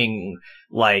overarching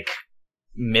like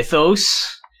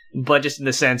mythos, but just in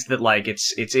the sense that like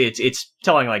it's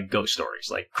telling like ghost stories,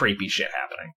 like creepy shit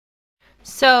happening.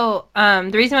 So,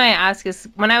 the reason why I ask is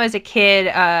when I was a kid,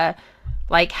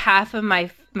 like half of my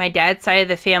dad's side of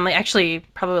the family, actually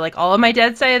probably like all of my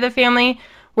dad's side of the family,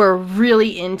 were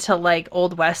really into like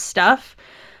Old West stuff.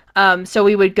 So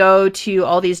we would go to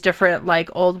all these different like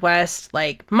Old West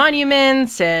like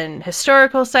monuments and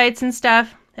historical sites and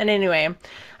stuff. And anyway,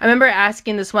 I remember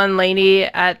asking this one lady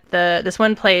at this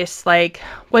one place, like,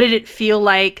 what did it feel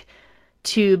like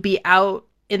to be out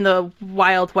in the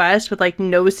Wild West with like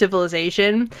no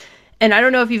civilization? And I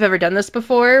don't know if you've ever done this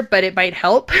before, but it might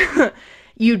help.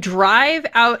 You drive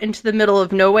out into the middle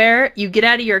of nowhere, you get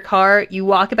out of your car, you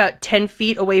walk about 10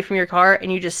 feet away from your car,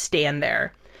 and you just stand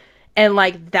there. And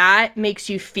like that makes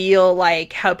you feel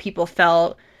like how people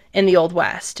felt in the Old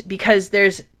West, because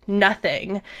there's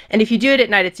nothing. And if you do it at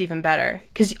night, it's even better,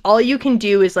 because all you can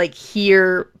do is like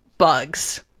hear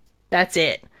bugs. That's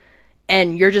it.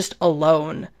 And you're just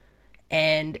alone,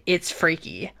 and it's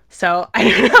freaky. So I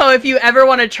don't know if you ever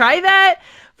want to try that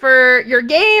for your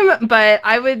game, but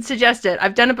I would suggest it.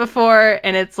 I've done it before,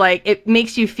 and it's like, it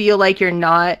makes you feel like you're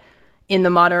not in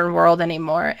the modern world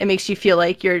anymore. It makes you feel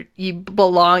like you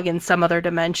belong in some other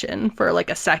dimension for like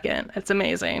a second. It's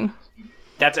amazing.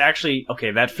 That's actually,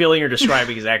 okay, that feeling you're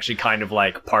describing is actually kind of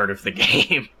like part of the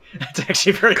game. That's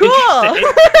actually very Cool.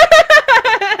 interesting.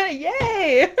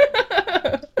 Yay.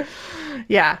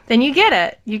 Yeah, then you get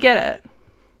it. You get it.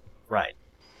 Right.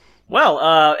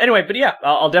 Well, anyway, but yeah,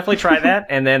 I'll definitely try that,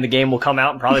 and then the game will come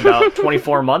out in probably about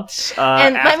 24 months.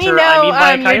 And let me after know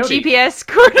I meet my your coyote. GPS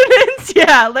coordinates.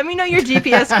 Yeah, let me know your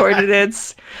GPS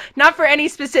coordinates. Not for any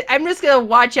specific. I'm just gonna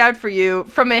watch out for you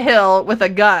from a hill with a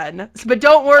gun. But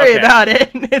don't worry about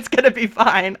it. It's gonna be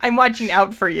fine. I'm watching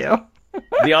out for you.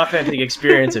 The authentic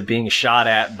experience of being shot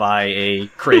at by a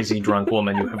crazy drunk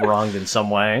woman you have wronged in some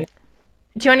way.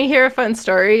 Do you want to hear a fun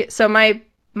story? So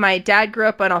my dad grew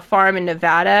up on a farm in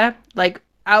Nevada, like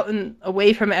out and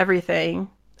away from everything,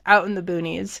 out in the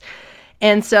boonies.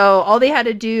 And so all they had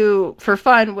to do for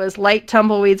fun was light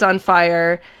tumbleweeds on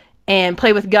fire and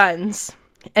play with guns.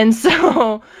 And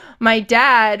so my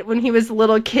dad, when he was a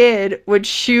little kid, would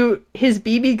shoot his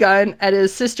BB gun at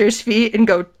his sister's feet and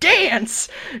go, "Dance!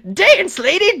 Dance,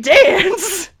 lady,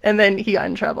 dance!" And then he got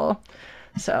in trouble.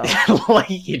 So Like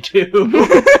you do.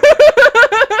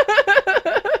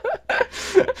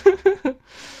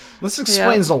 This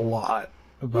explains a lot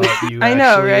about you. I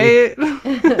know, actually.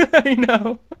 right? I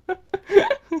know.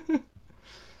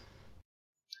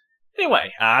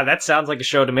 Anyway, that sounds like a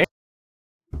show to me.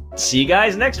 See you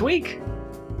guys next week.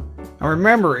 Now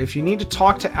remember, if you need to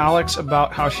talk to Alex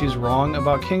about how she's wrong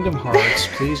about Kingdom Hearts,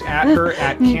 please at her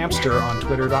at Campster on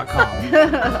Twitter.com.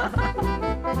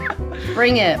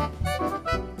 Bring it.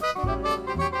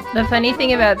 The funny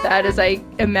thing about that is I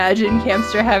imagine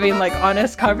Campster having like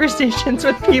honest conversations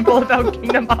with people about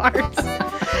Kingdom Hearts.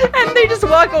 And they just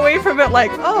walk away from it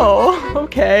like, oh,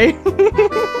 okay.